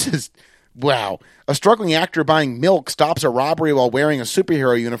 this is... Wow. A struggling actor buying milk stops a robbery while wearing a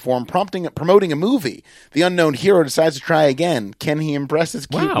superhero uniform, promoting a movie. The unknown hero decides to try again. Can he impress his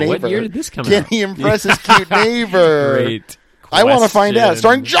cute neighbor? What year did this come out? Can he impress his cute neighbor? Great I want to find out.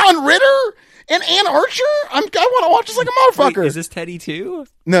 Starring John Ritter and Ann Archer? I want to watch this like a motherfucker. Wait, is this Teddy too?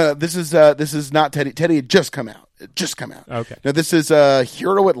 No, this is not Teddy. Teddy had just come out. Okay. No, this is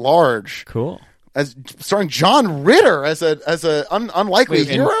Hero at Large. Cool. As starring John Ritter as a unlikely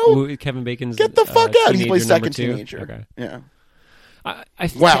hero. Kevin Bacon's get the fuck out. He plays second teenager. Okay. Yeah.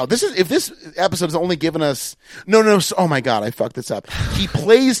 Wow. If this episode has only given us oh my god, I fucked this up. He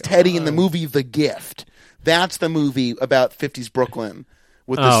plays Teddy in the movie The Gift. That's the movie about 50s Brooklyn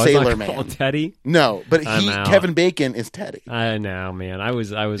with the sailor man. Teddy? No, but Kevin Bacon is Teddy. I know, man. I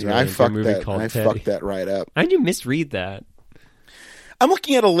was really I into a movie called Teddy. I fucked that right up. How'd you misread that? I'm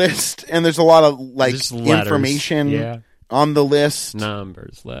looking at a list, and there's a lot of information on the list.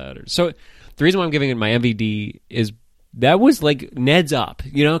 Numbers, letters. So the reason why I'm giving it my MVD is that was like Ned's up,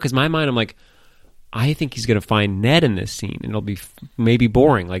 because my mind, I'm like, I think he's going to find Ned in this scene, and it'll be maybe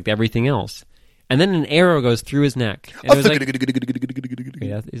boring like everything else. And then an arrow goes through his neck. And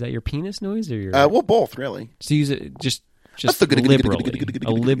is that your penis noise or your? Well, both really. So use it just liberally,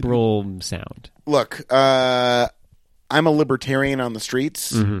 a liberal sound. Look, I'm a libertarian on the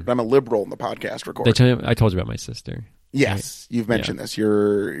streets, but I'm a liberal in the podcast recording. I told you about my sister. Yes, you've mentioned this.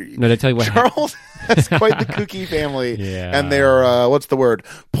 No, did I tell you what Charles has quite the kooky family. Yeah. And they're, what's the word?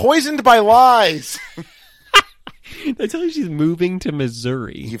 Poisoned by lies. Did I tell you she's moving to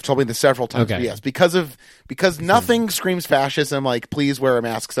Missouri? You've told me this several times. Okay. Yes, because nothing screams fascism like please wear a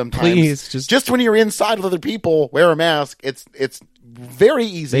mask sometimes. Please, just when you're inside with other people, wear a mask. It's very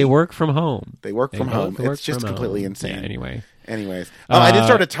easy. They work from home. It's just completely insane. Yeah, Anyways, I did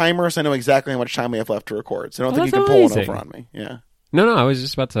start a timer, so I know exactly how much time we have left to record. So I don't think you can pull one over on me. Yeah. No, I was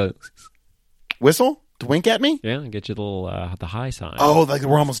just about to whistle to wink at me. Yeah, get you the little the high sign. Oh, like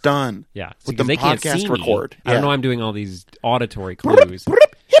we're almost done. Yeah, with the they podcast can't see record. Me. I don't know. I'm doing all these auditory clues.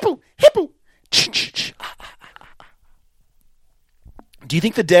 Hippo. Do you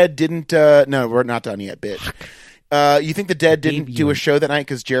think the Dead didn't? No, we're not done yet, bitch. You think the Dead didn't do a show that night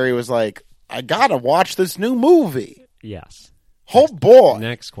because Jerry was like, "I gotta watch this new movie." Yes. Oh boy.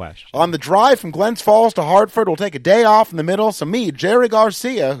 Next question. On the drive from Glens Falls to Hartford, we'll take a day off in the middle. So me, Jerry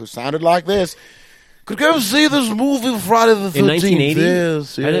Garcia, who sounded like this, could go see this movie Friday the 13th. In 1980?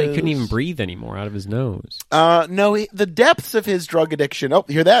 Yes. I couldn't even breathe anymore out of his nose. No, the depths of his drug addiction. Oh,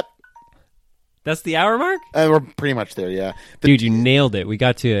 you hear that? That's the hour mark? We're pretty much there, yeah. Dude, you nailed it. We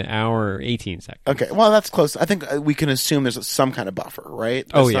got to an hour 18 seconds. Okay, well, that's close. I think we can assume there's some kind of buffer, right?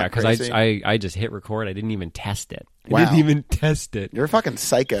 That's because I just hit record. I didn't even test it. Wow. I didn't even test it. You're a fucking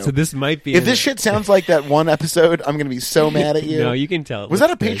psycho. So this might be... If this shit sounds like that one episode, I'm going to be so mad at you. No, you can tell. Was that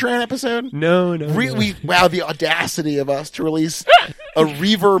a Patreon episode? No. Wow, the audacity of us to release a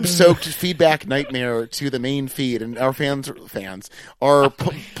reverb-soaked feedback nightmare to the main feed, and our fans, our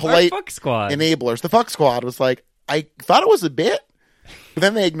polite fuck squad enablers. The fuck squad was like, I thought it was a bit, but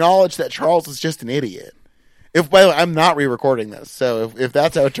then they acknowledged that Charles is just an idiot. By the way, I'm not re-recording this, so if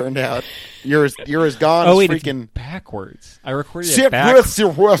that's how it turned out, you're as gone as freaking... it's backwards. I recorded it backwards.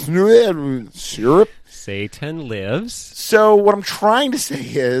 Satan lives. So what I'm trying to say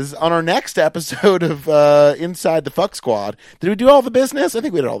is, on our next episode of Inside the Fuck Squad, did we do all the business? I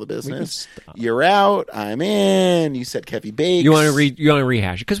think we did all the business. You're out. I'm in. You said Kevy Bakes. You want to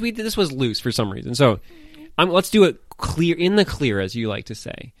rehash it because this was loose for some reason. So let's do it clear in the clear, as you like to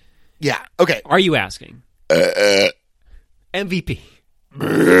say. Yeah. Okay. Are you asking? MVP.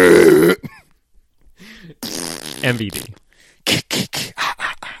 MVP.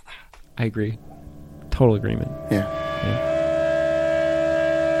 I agree. Total agreement. Yeah.